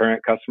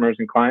current customers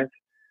and clients,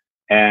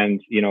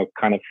 and,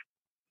 kind of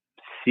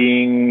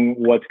seeing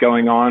what's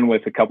going on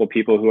with a couple of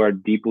people who are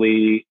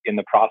deeply in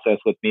the process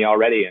with me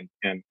already,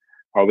 and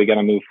Are we going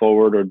to move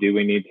forward, or do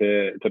we need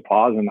to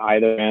pause? And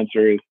either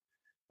answer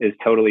is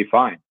totally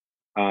fine.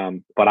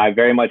 But I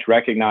very much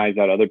recognize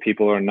that other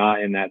people are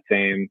not in that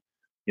same,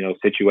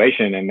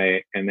 situation, and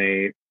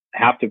they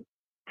have to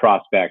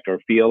prospect or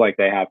feel like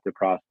they have to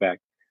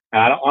prospect.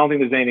 And I don't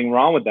think there's anything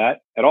wrong with that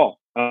at all.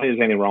 I don't think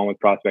there's anything wrong with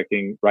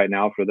prospecting right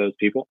now for those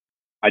people.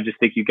 I just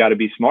think you got to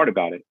be smart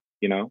about it,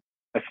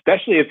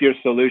 especially if your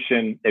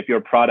solution, if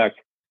your product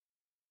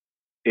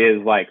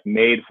is like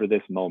made for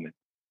this moment.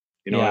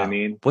 You know what I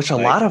mean? Which a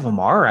lot of them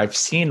are. I've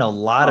seen a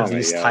lot of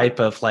these type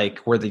of like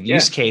where the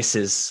use case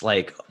is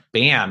like,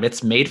 bam,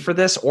 it's made for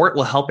this, or it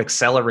will help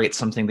accelerate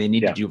something they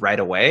need to do right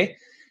away.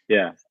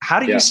 Yeah. How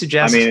do you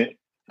suggest?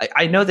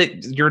 I know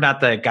that you're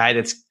not the guy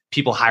that's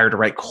people hire to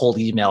write cold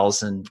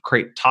emails and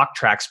create talk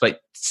tracks,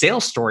 but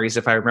sales stories,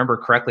 if I remember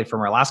correctly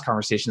from our last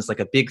conversation, is like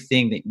a big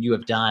thing that you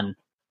have done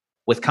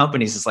with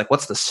companies. Is like,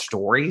 what's the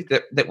story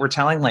that we're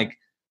telling? Like,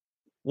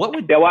 what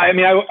would? Yeah, well, I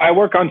mean, I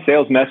work on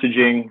sales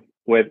messaging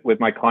with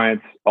my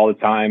clients all the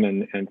time,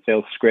 and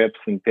sales scripts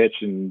and pitch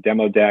and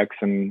demo decks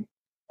and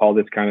all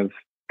this kind of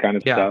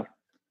stuff.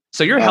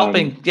 So you're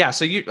helping.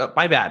 So you,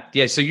 my bad.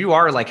 Yeah. So you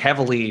are like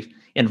heavily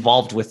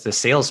involved with the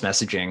sales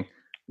messaging.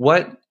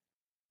 Without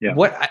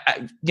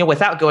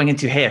going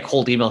into, hey, a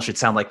cold email should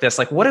sound like this.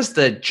 Like, what is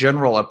the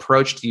general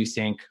approach, do you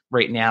think,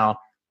 right now?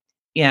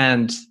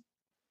 And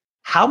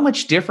how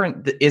much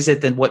different is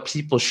it than what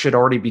people should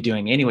already be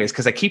doing anyways?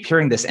 Because I keep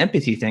hearing this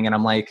empathy thing, and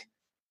I'm like,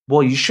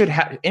 well, you should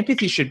have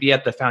empathy should be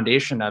at the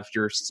foundation of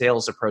your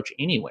sales approach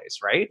anyways,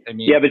 right? I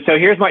mean, but so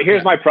here's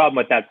my problem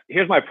with that.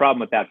 Here's my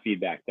problem with that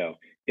feedback, though,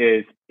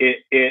 is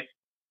it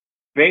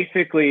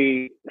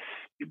basically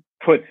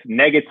puts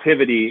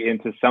negativity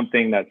into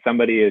something that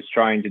somebody is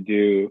trying to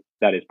do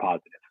that is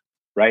positive,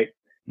 right?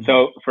 Mm-hmm.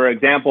 So, for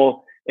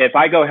example, if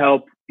I go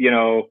help,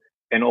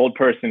 an old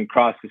person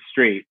cross the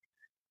street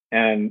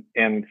and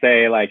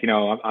say like,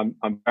 I'm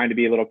trying to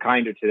be a little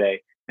kinder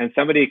today, and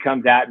somebody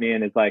comes at me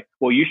and is like,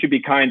 well, you should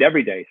be kind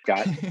every day,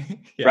 Scott,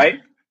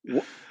 right?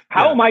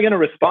 How am I going to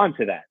respond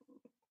to that?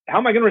 How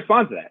am I going to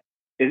respond to that?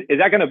 Is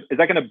that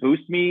going to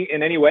boost me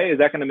in any way? Is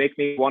that going to make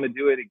me want to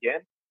do it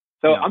again?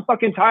 So I'm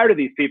fucking tired of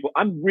these people.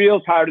 I'm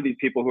real tired of these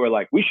people who are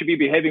like, we should be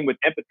behaving with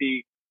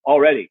empathy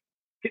already.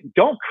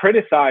 Don't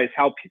criticize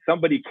how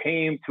somebody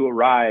came to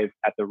arrive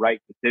at the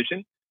right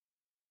decision.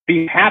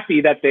 Be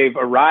happy that they've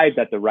arrived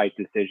at the right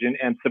decision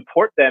and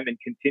support them in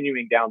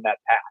continuing down that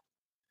path.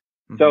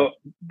 Mm-hmm. So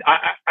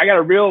I got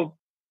a real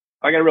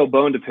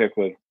bone to pick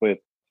with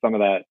some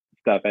of that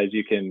stuff, as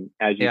you can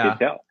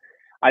tell.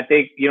 I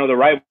think, the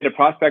right way to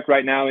prospect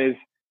right now is,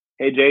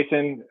 hey,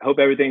 Jason, hope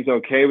everything's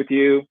okay with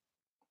you.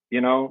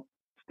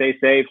 Stay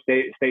safe,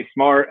 stay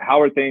smart. How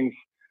are things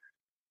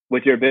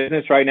with your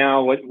business right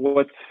now?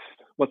 What's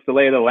the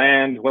lay of the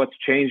land? What's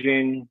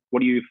changing? What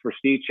do you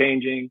foresee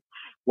changing?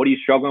 What are you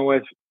struggling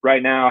with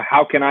right now?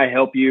 How can I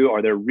help you?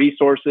 Are there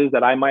resources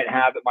that I might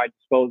have at my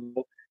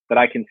disposal that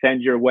I can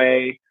send your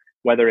way?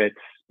 Whether it's,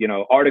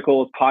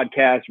 articles,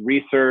 podcasts,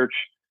 research,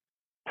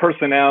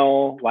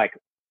 personnel, like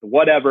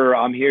whatever,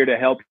 I'm here to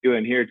help you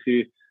and here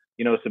to,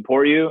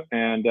 support you.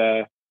 And,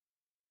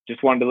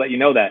 just wanted to let you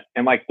know that.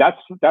 And like,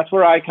 that's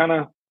where I kind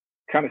of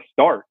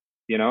start,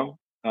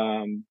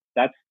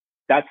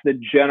 that's the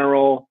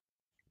general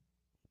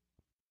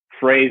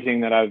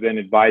phrasing that I've been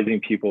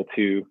advising people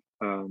to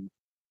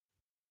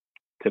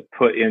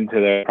put into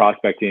their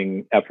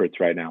prospecting efforts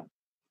right now.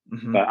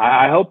 Mm-hmm. But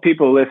I hope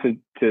people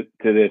listen to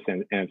this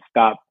and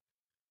stop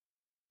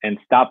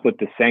with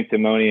the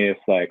sanctimonious,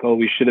 like, oh,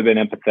 we should have been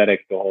empathetic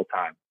the whole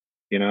time.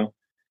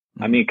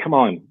 Mm-hmm. I mean, come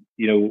on.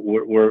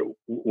 We're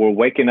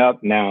waking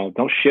up now.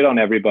 Don't shit on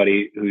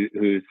everybody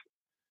who's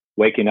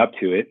waking up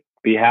to it.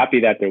 Be happy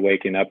that they're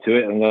waking up to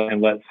it,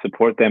 and let's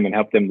support them and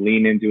help them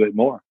lean into it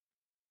more.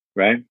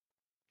 Right?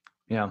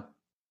 Yeah.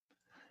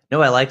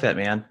 No, I like that,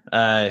 man.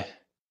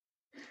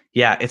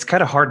 It's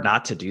kind of hard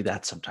not to do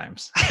that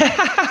sometimes.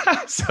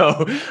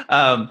 So,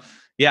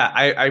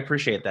 I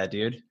appreciate that,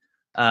 dude.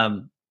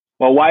 Well,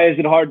 why is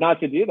it hard not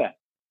to do that?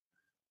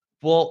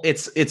 Well,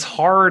 it's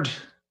hard.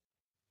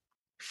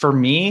 For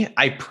me,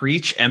 I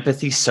preach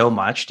empathy so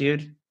much,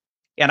 dude.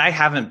 And I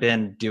haven't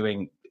been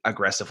doing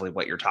aggressively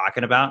what you're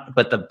talking about.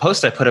 But the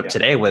post I put up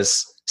today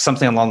was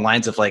something along the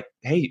lines of like,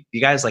 hey,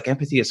 you guys, like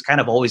empathy has kind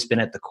of always been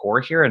at the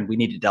core here, and we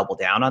need to double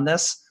down on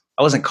this.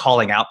 I wasn't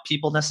calling out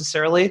people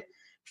necessarily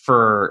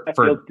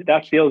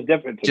that feels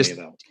different to me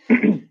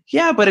though.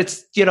 Yeah, but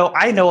it's,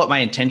 I know what my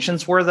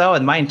intentions were though.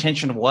 And my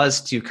intention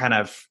was to kind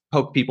of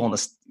poke people in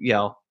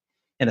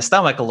the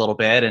stomach a little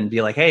bit and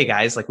be like, hey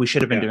guys, like we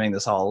should have been doing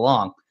this all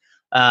along.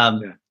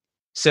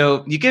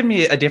 So you give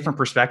me a different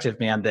perspective,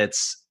 man.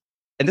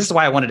 And this is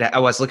why I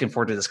was looking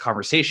forward to this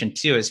conversation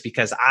too, is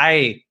because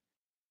I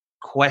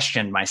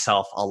questioned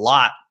myself a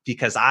lot,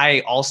 because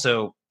I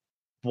also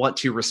want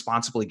to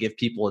responsibly give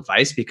people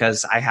advice,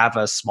 because I have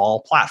a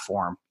small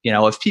platform,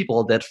 of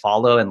people that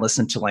follow and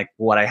listen to like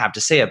what I have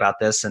to say about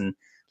this. And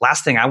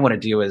last thing I want to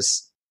do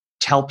is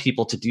tell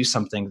people to do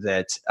something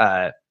that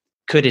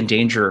could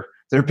endanger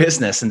their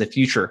business and the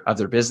future of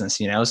their business,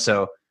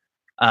 So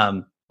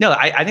No,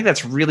 I think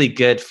that's really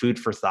good food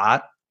for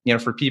thought. You know,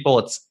 for people,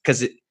 it's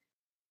because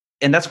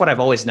and that's what I've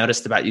always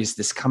noticed about you is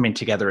this coming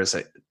together as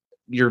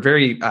you're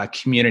very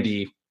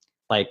community,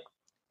 like,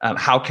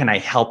 how can I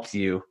help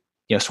you,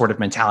 you know, sort of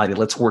mentality.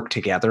 Let's work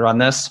together on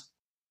this,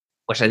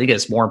 which I think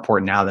is more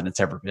important now than it's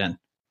ever been.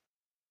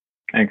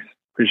 Thanks.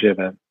 Appreciate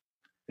that.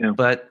 Yeah.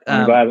 But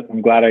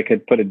I'm glad I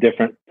could put a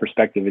different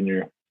perspective in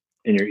your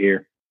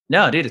ear.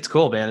 No, dude, it's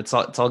cool, man. It's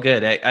all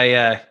good.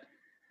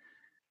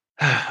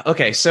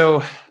 Okay.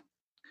 So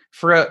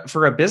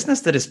for a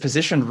business that is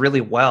positioned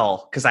really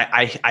well, because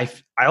I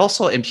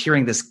also am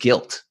hearing this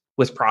guilt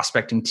with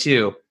prospecting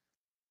too.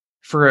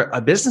 For a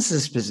business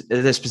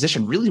that's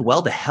positioned really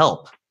well to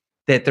help,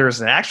 that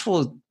there's an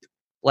actual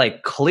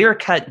like clear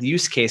cut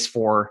use case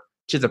to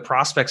the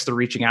prospects they're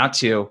reaching out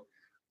to.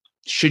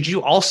 Should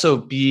you also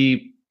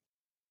be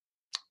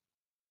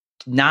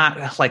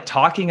not like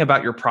talking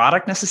about your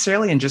product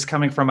necessarily and just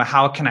coming from a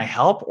how can I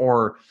help?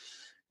 Or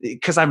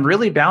because I'm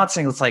really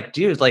balancing, it's like,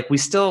 dude, like we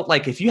still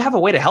like if you have a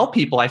way to help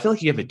people, I feel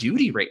like you have a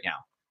duty right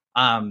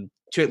now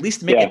to at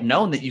least make it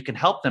known that you can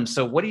help them.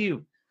 So what do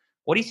you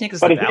think is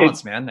the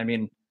balance, man? I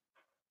mean,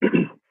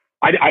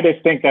 I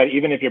just think that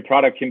even if your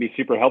product can be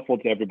super helpful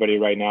to everybody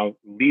right now,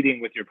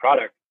 leading with your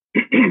product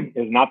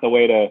is not the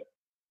way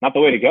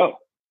to go.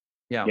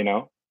 Yeah. You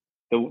know,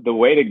 the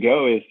way to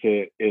go is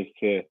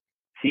to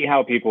see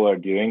how people are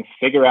doing,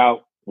 figure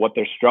out what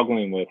they're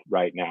struggling with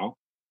right now,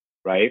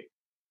 right?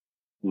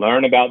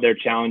 Learn about their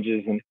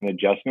challenges and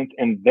adjustments.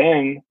 And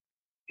then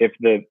if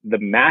the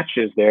match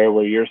is there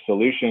where your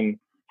solution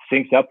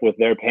syncs up with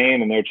their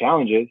pain and their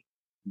challenges,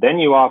 then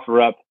you offer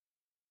up,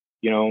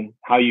 you know,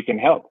 how you can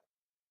help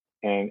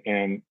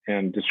and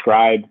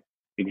describe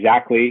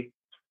exactly,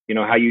 you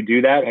know, how you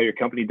do that, how your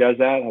company does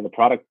that, how the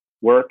product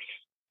works,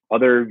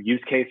 other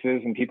use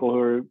cases and people who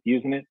are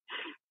using it.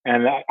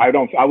 And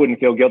I wouldn't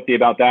feel guilty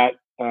about that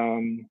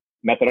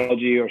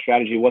methodology or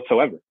strategy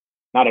whatsoever.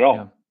 Not at all.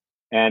 Yeah.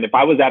 And if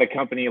I was at a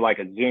company like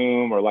a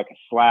Zoom or like a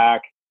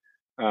Slack,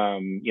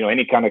 you know,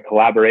 any kind of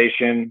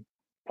collaboration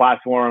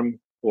platform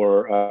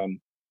or,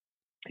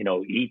 you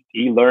know,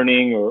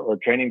 e-learning or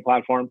training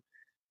platform,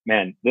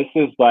 man, this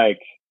is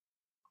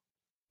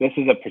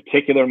a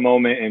particular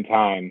moment in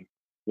time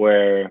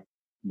where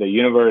the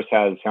universe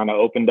has kind of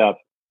opened up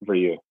for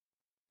you,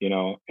 you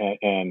know,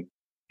 and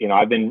you know,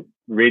 I've been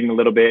reading a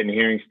little bit and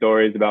hearing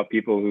stories about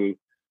people who,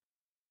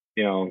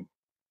 you know,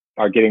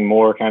 are getting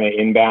more kind of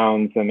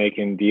inbounds than they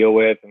can deal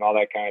with and all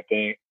that kind of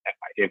thing.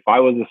 If I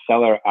was a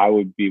seller, I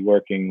would be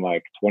working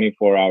like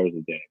 24 hours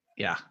a day.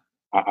 Yeah.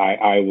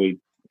 I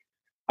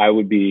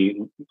would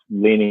be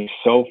leaning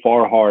so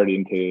far hard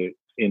into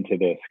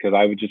this because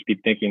I would just be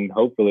thinking,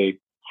 hopefully,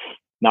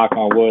 knock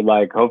on wood,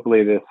 like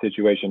hopefully this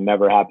situation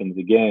never happens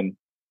again,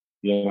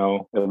 you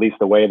know, at least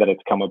the way that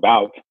it's come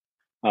about.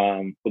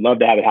 Would love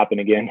to have it happen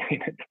again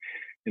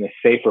in a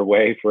safer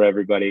way for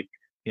everybody.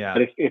 Yeah.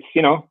 But it's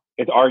you know,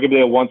 it's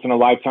arguably a once in a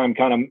lifetime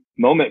kind of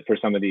moment for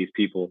some of these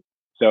people.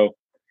 So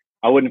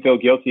I wouldn't feel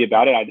guilty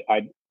about it.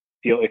 I'd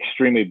feel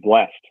extremely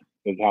blessed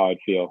is how I'd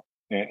feel.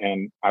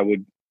 And I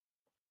would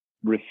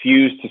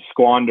refuse to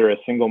squander a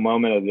single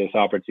moment of this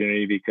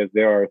opportunity because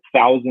there are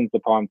thousands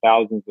upon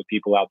thousands of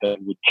people out there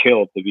who would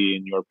kill to be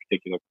in your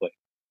particular place,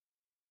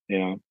 you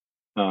know?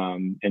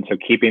 And so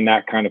keeping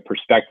that kind of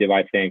perspective,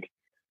 I think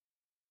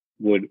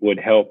would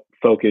help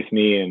focus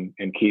me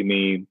and keep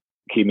me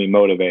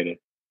motivated.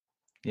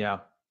 Yeah.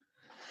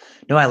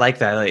 No, I like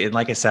that. And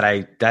like I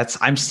said,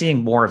 I'm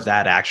seeing more of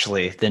that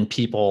actually than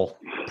people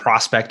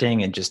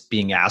prospecting and just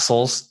being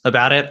assholes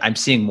about it. I'm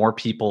seeing more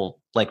people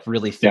like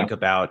really think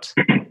about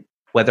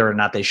whether or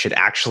not they should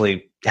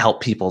actually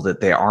help people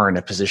that they are in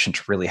a position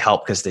to really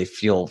help because they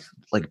feel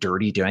like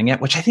dirty doing it,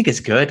 which I think is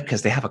good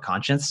because they have a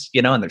conscience,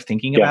 you know, and they're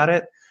thinking about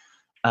it.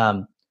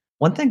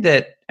 One thing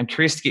that I'm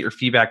curious to get your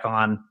feedback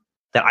on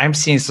that I'm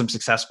seeing some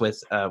success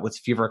with a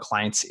few of our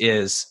clients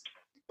is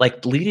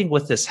like leading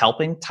with this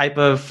helping type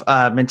of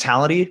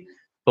mentality.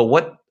 But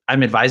what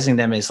I'm advising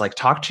them is like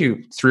talk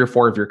to 3 or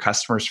 4 of your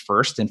customers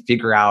first and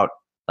figure out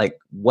like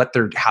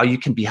how you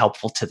can be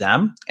helpful to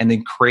them, and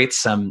then create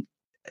some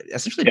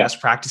essentially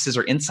best practices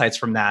or insights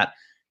from that.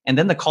 And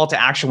then the call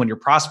to action when you're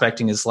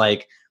prospecting is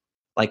like,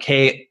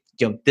 hey,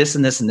 you know, this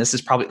and this and this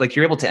is probably like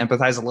you're able to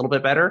empathize a little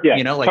bit better,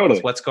 you know, like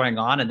with what's going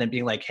on, and then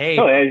being like, hey,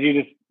 as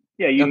you just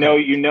you know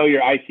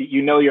your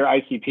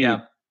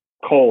ICP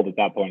cold at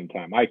that point in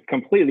time. I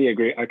completely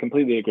agree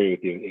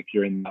with you if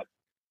you're in that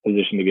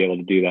position to be able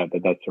to do that,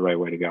 but that's the right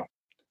way to go.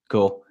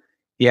 Cool.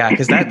 Yeah,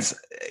 because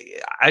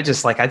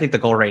I think the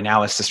goal right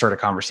now is to start a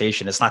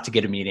conversation. It's not to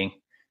get a meeting.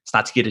 It's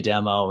not to get a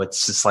demo.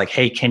 It's just like,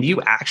 hey, can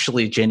you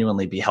actually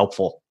genuinely be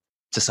helpful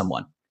to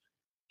someone?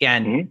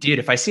 And dude,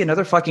 if I see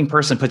another fucking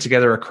person put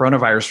together a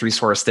coronavirus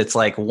resource that's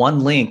like one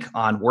link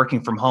on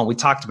working from home, we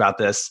talked about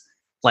this,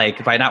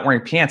 like by not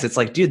wearing pants, it's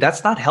like, dude,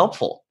 that's not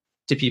helpful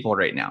to people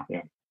right now.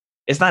 Yeah.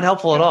 It's not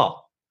helpful at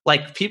all.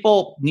 Like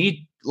people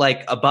need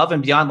like above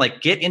and beyond,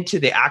 like get into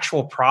the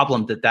actual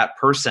problem that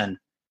person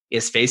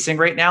is facing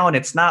right now. And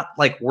it's not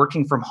like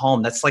working from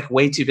home. That's like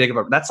way too big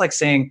of that's like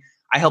saying,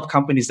 I help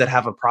companies that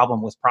have a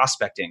problem with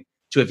prospecting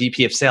to a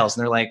VP of sales.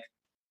 And they're like,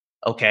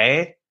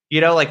 okay,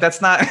 like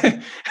that's not,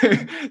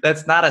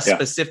 that's not a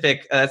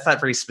specific, that's not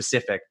very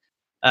specific.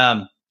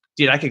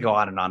 Dude, I could go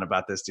on and on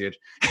about this, dude.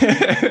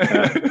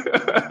 I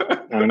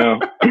know.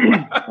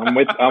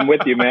 I'm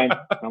with you, man.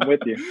 I'm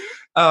with you.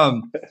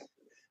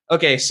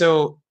 Okay.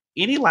 So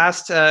any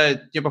last,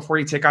 before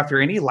you take off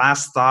here, any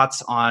last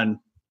thoughts on,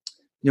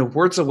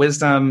 words of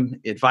wisdom,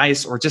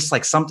 advice, or just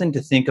like something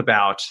to think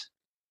about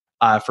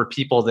for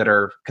people that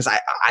are, because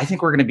I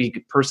think we're going to be,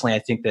 personally, I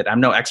think that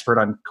I'm no expert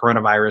on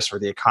coronavirus or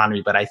the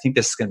economy, but I think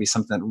this is going to be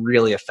something that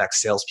really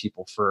affects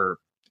salespeople for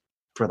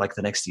like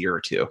the next year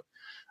or two.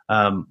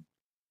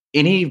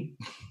 Any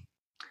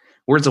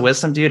words of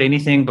wisdom, dude?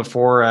 Anything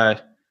before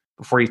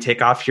you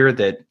take off here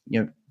that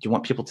you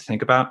want people to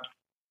think about?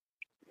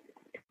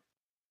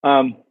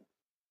 I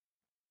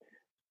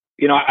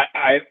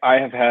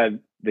have had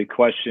the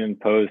question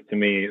posed to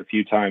me a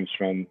few times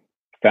from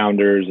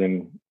founders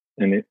and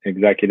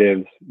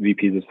executives,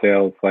 VPs of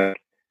sales,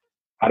 like,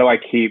 how do I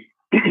keep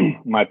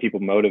my people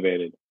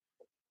motivated?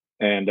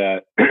 And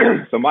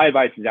so my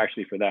advice is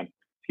actually for them.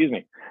 Excuse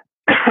me.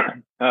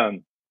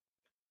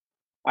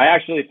 I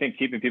actually think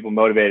keeping people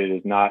motivated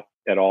is not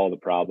at all the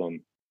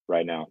problem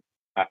right now.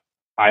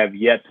 I have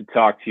yet to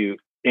talk to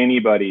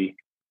anybody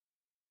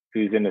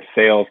who's in a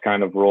sales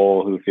kind of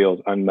role who feels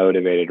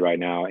unmotivated right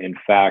now. In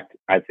fact,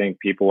 I think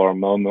people are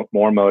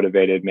more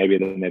motivated maybe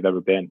than they've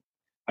ever been.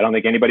 I don't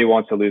think anybody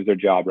wants to lose their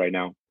job right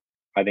now.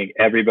 I think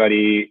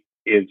everybody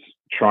is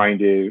trying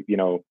to,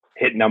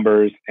 hit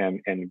numbers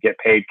and get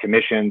paid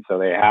commission so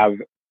they have,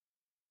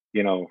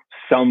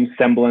 some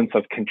semblance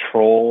of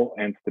control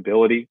and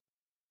stability,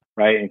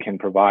 right? And can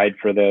provide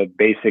for the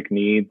basic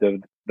needs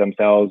of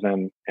themselves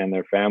and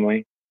their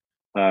family.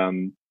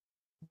 Don't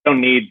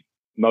need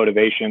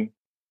motivation.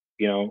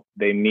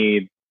 They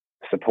need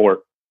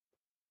support,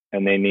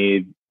 and they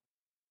need,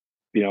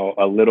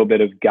 a little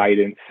bit of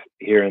guidance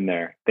here and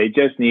there. They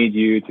just need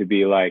you to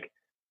be like,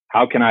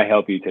 how can I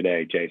help you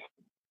today, Jason?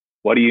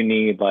 What do you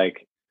need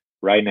like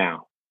right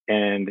now?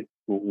 And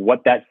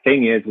what that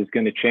thing is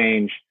going to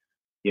change,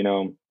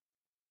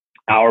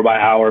 hour by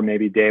hour,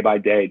 maybe day by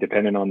day,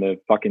 depending on the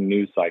fucking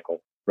news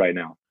cycle right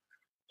now.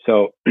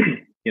 So,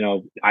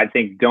 I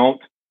think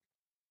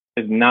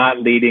is not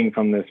leading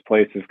from this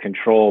place of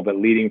control, but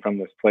leading from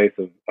this place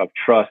of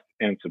trust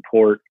and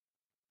support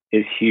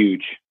is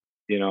huge.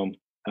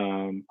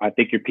 I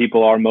think your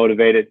people are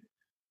motivated.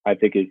 I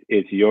think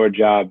it's your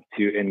job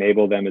to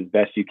enable them as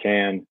best you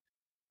can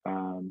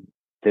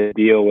to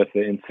deal with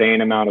the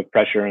insane amount of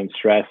pressure and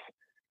stress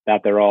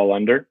that they're all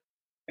under,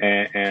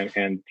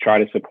 and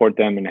try to support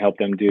them and help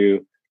them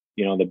do,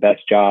 the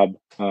best job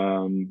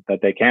that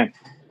they can.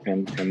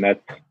 And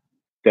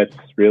that's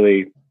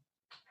really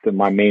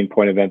my main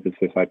point of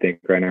emphasis, I think,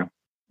 right now.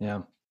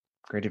 Yeah.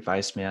 Great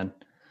advice, man.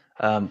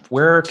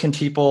 Where can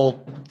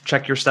people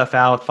check your stuff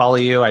out, follow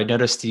you? I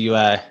noticed you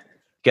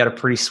got a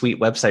pretty sweet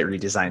website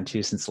redesign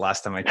too since the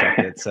last time I checked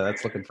it. So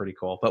that's looking pretty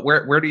cool. But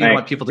where do you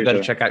want people to go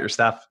to check out your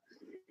stuff?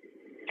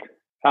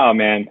 Oh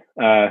man.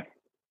 LinkedIn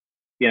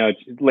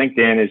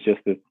is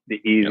just the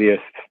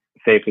easiest,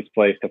 safest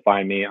place to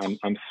find me.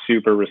 I'm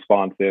super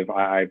responsive.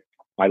 I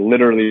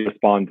literally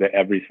respond to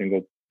every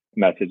single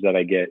message that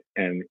I get,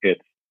 and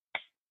it's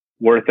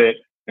worth it.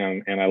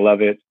 And I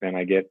love it. And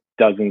I get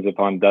dozens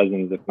upon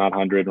dozens, if not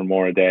 100 or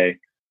more a day.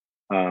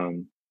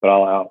 But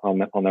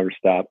I'll never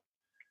stop.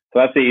 So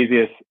that's the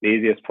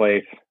easiest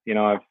place.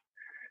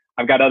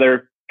 I've got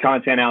other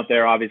content out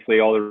there.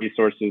 Obviously, all the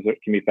resources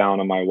that can be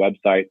found on my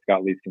website,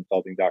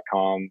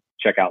 scottleesconsulting.com.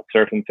 Check out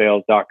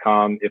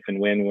surfandsales.com if and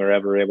when we're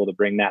ever able to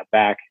bring that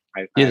back.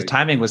 The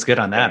timing was good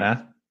on that,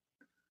 huh?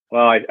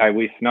 Well,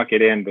 we snuck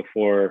it in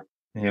before,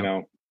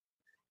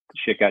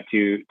 shit got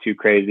too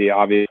crazy.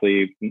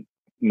 Obviously,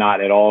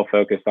 not at all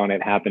focused on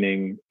it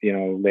happening,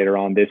 later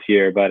on this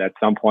year, but at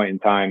some point in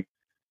time,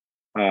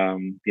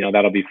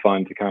 that'll be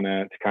fun to kind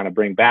of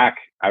bring back.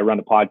 I run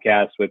a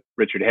podcast with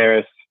Richard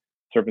Harris,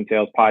 Surf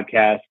Sales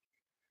Podcast.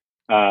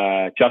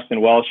 Justin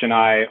Welsh and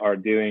I are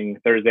doing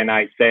Thursday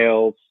night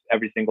sales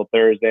every single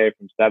Thursday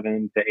from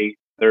 7 to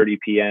 8:30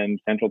 p.m.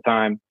 Central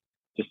Time.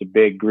 Just a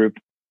big group,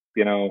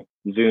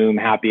 Zoom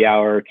happy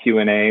hour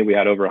Q&A. We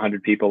had over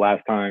 100 people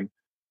last time.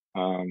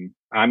 I'm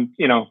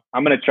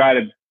going to try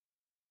to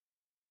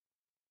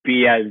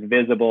be as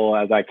visible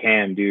as I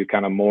can, do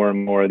kind of more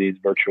and more of these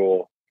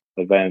virtual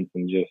events,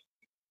 and just,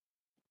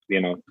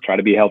 try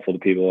to be helpful to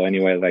people any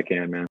way that I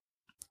can, man.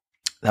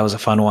 That was a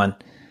fun one.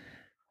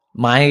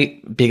 My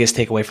biggest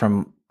takeaway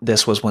from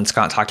this was when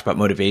Scott talked about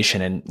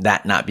motivation and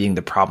that not being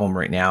the problem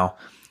right now.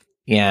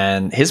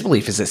 And his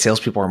belief is that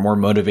salespeople are more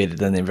motivated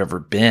than they've ever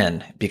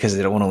been because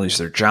they don't want to lose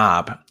their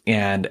job.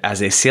 And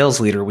as a sales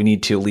leader, we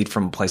need to lead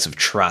from a place of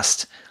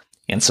trust,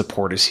 and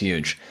support is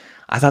huge.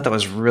 I thought that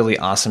was really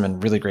awesome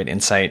and really great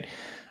insight.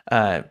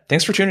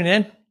 Thanks for tuning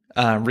in.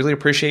 Really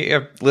appreciate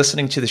you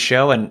listening to the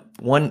show. And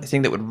one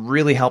thing that would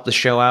really help the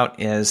show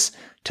out is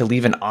to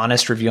leave an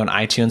honest review on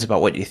iTunes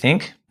about what you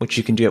think, which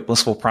you can do at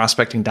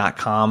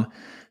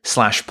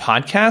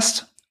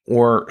blissfulprospecting.com/podcast.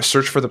 or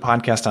search for the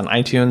podcast on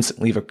iTunes,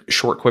 leave a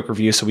short, quick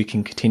review so we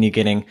can continue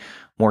getting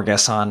more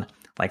guests on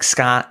like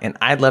Scott. And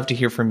I'd love to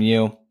hear from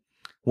you.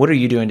 What are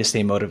you doing to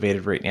stay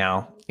motivated right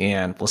now?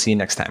 And we'll see you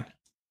next time.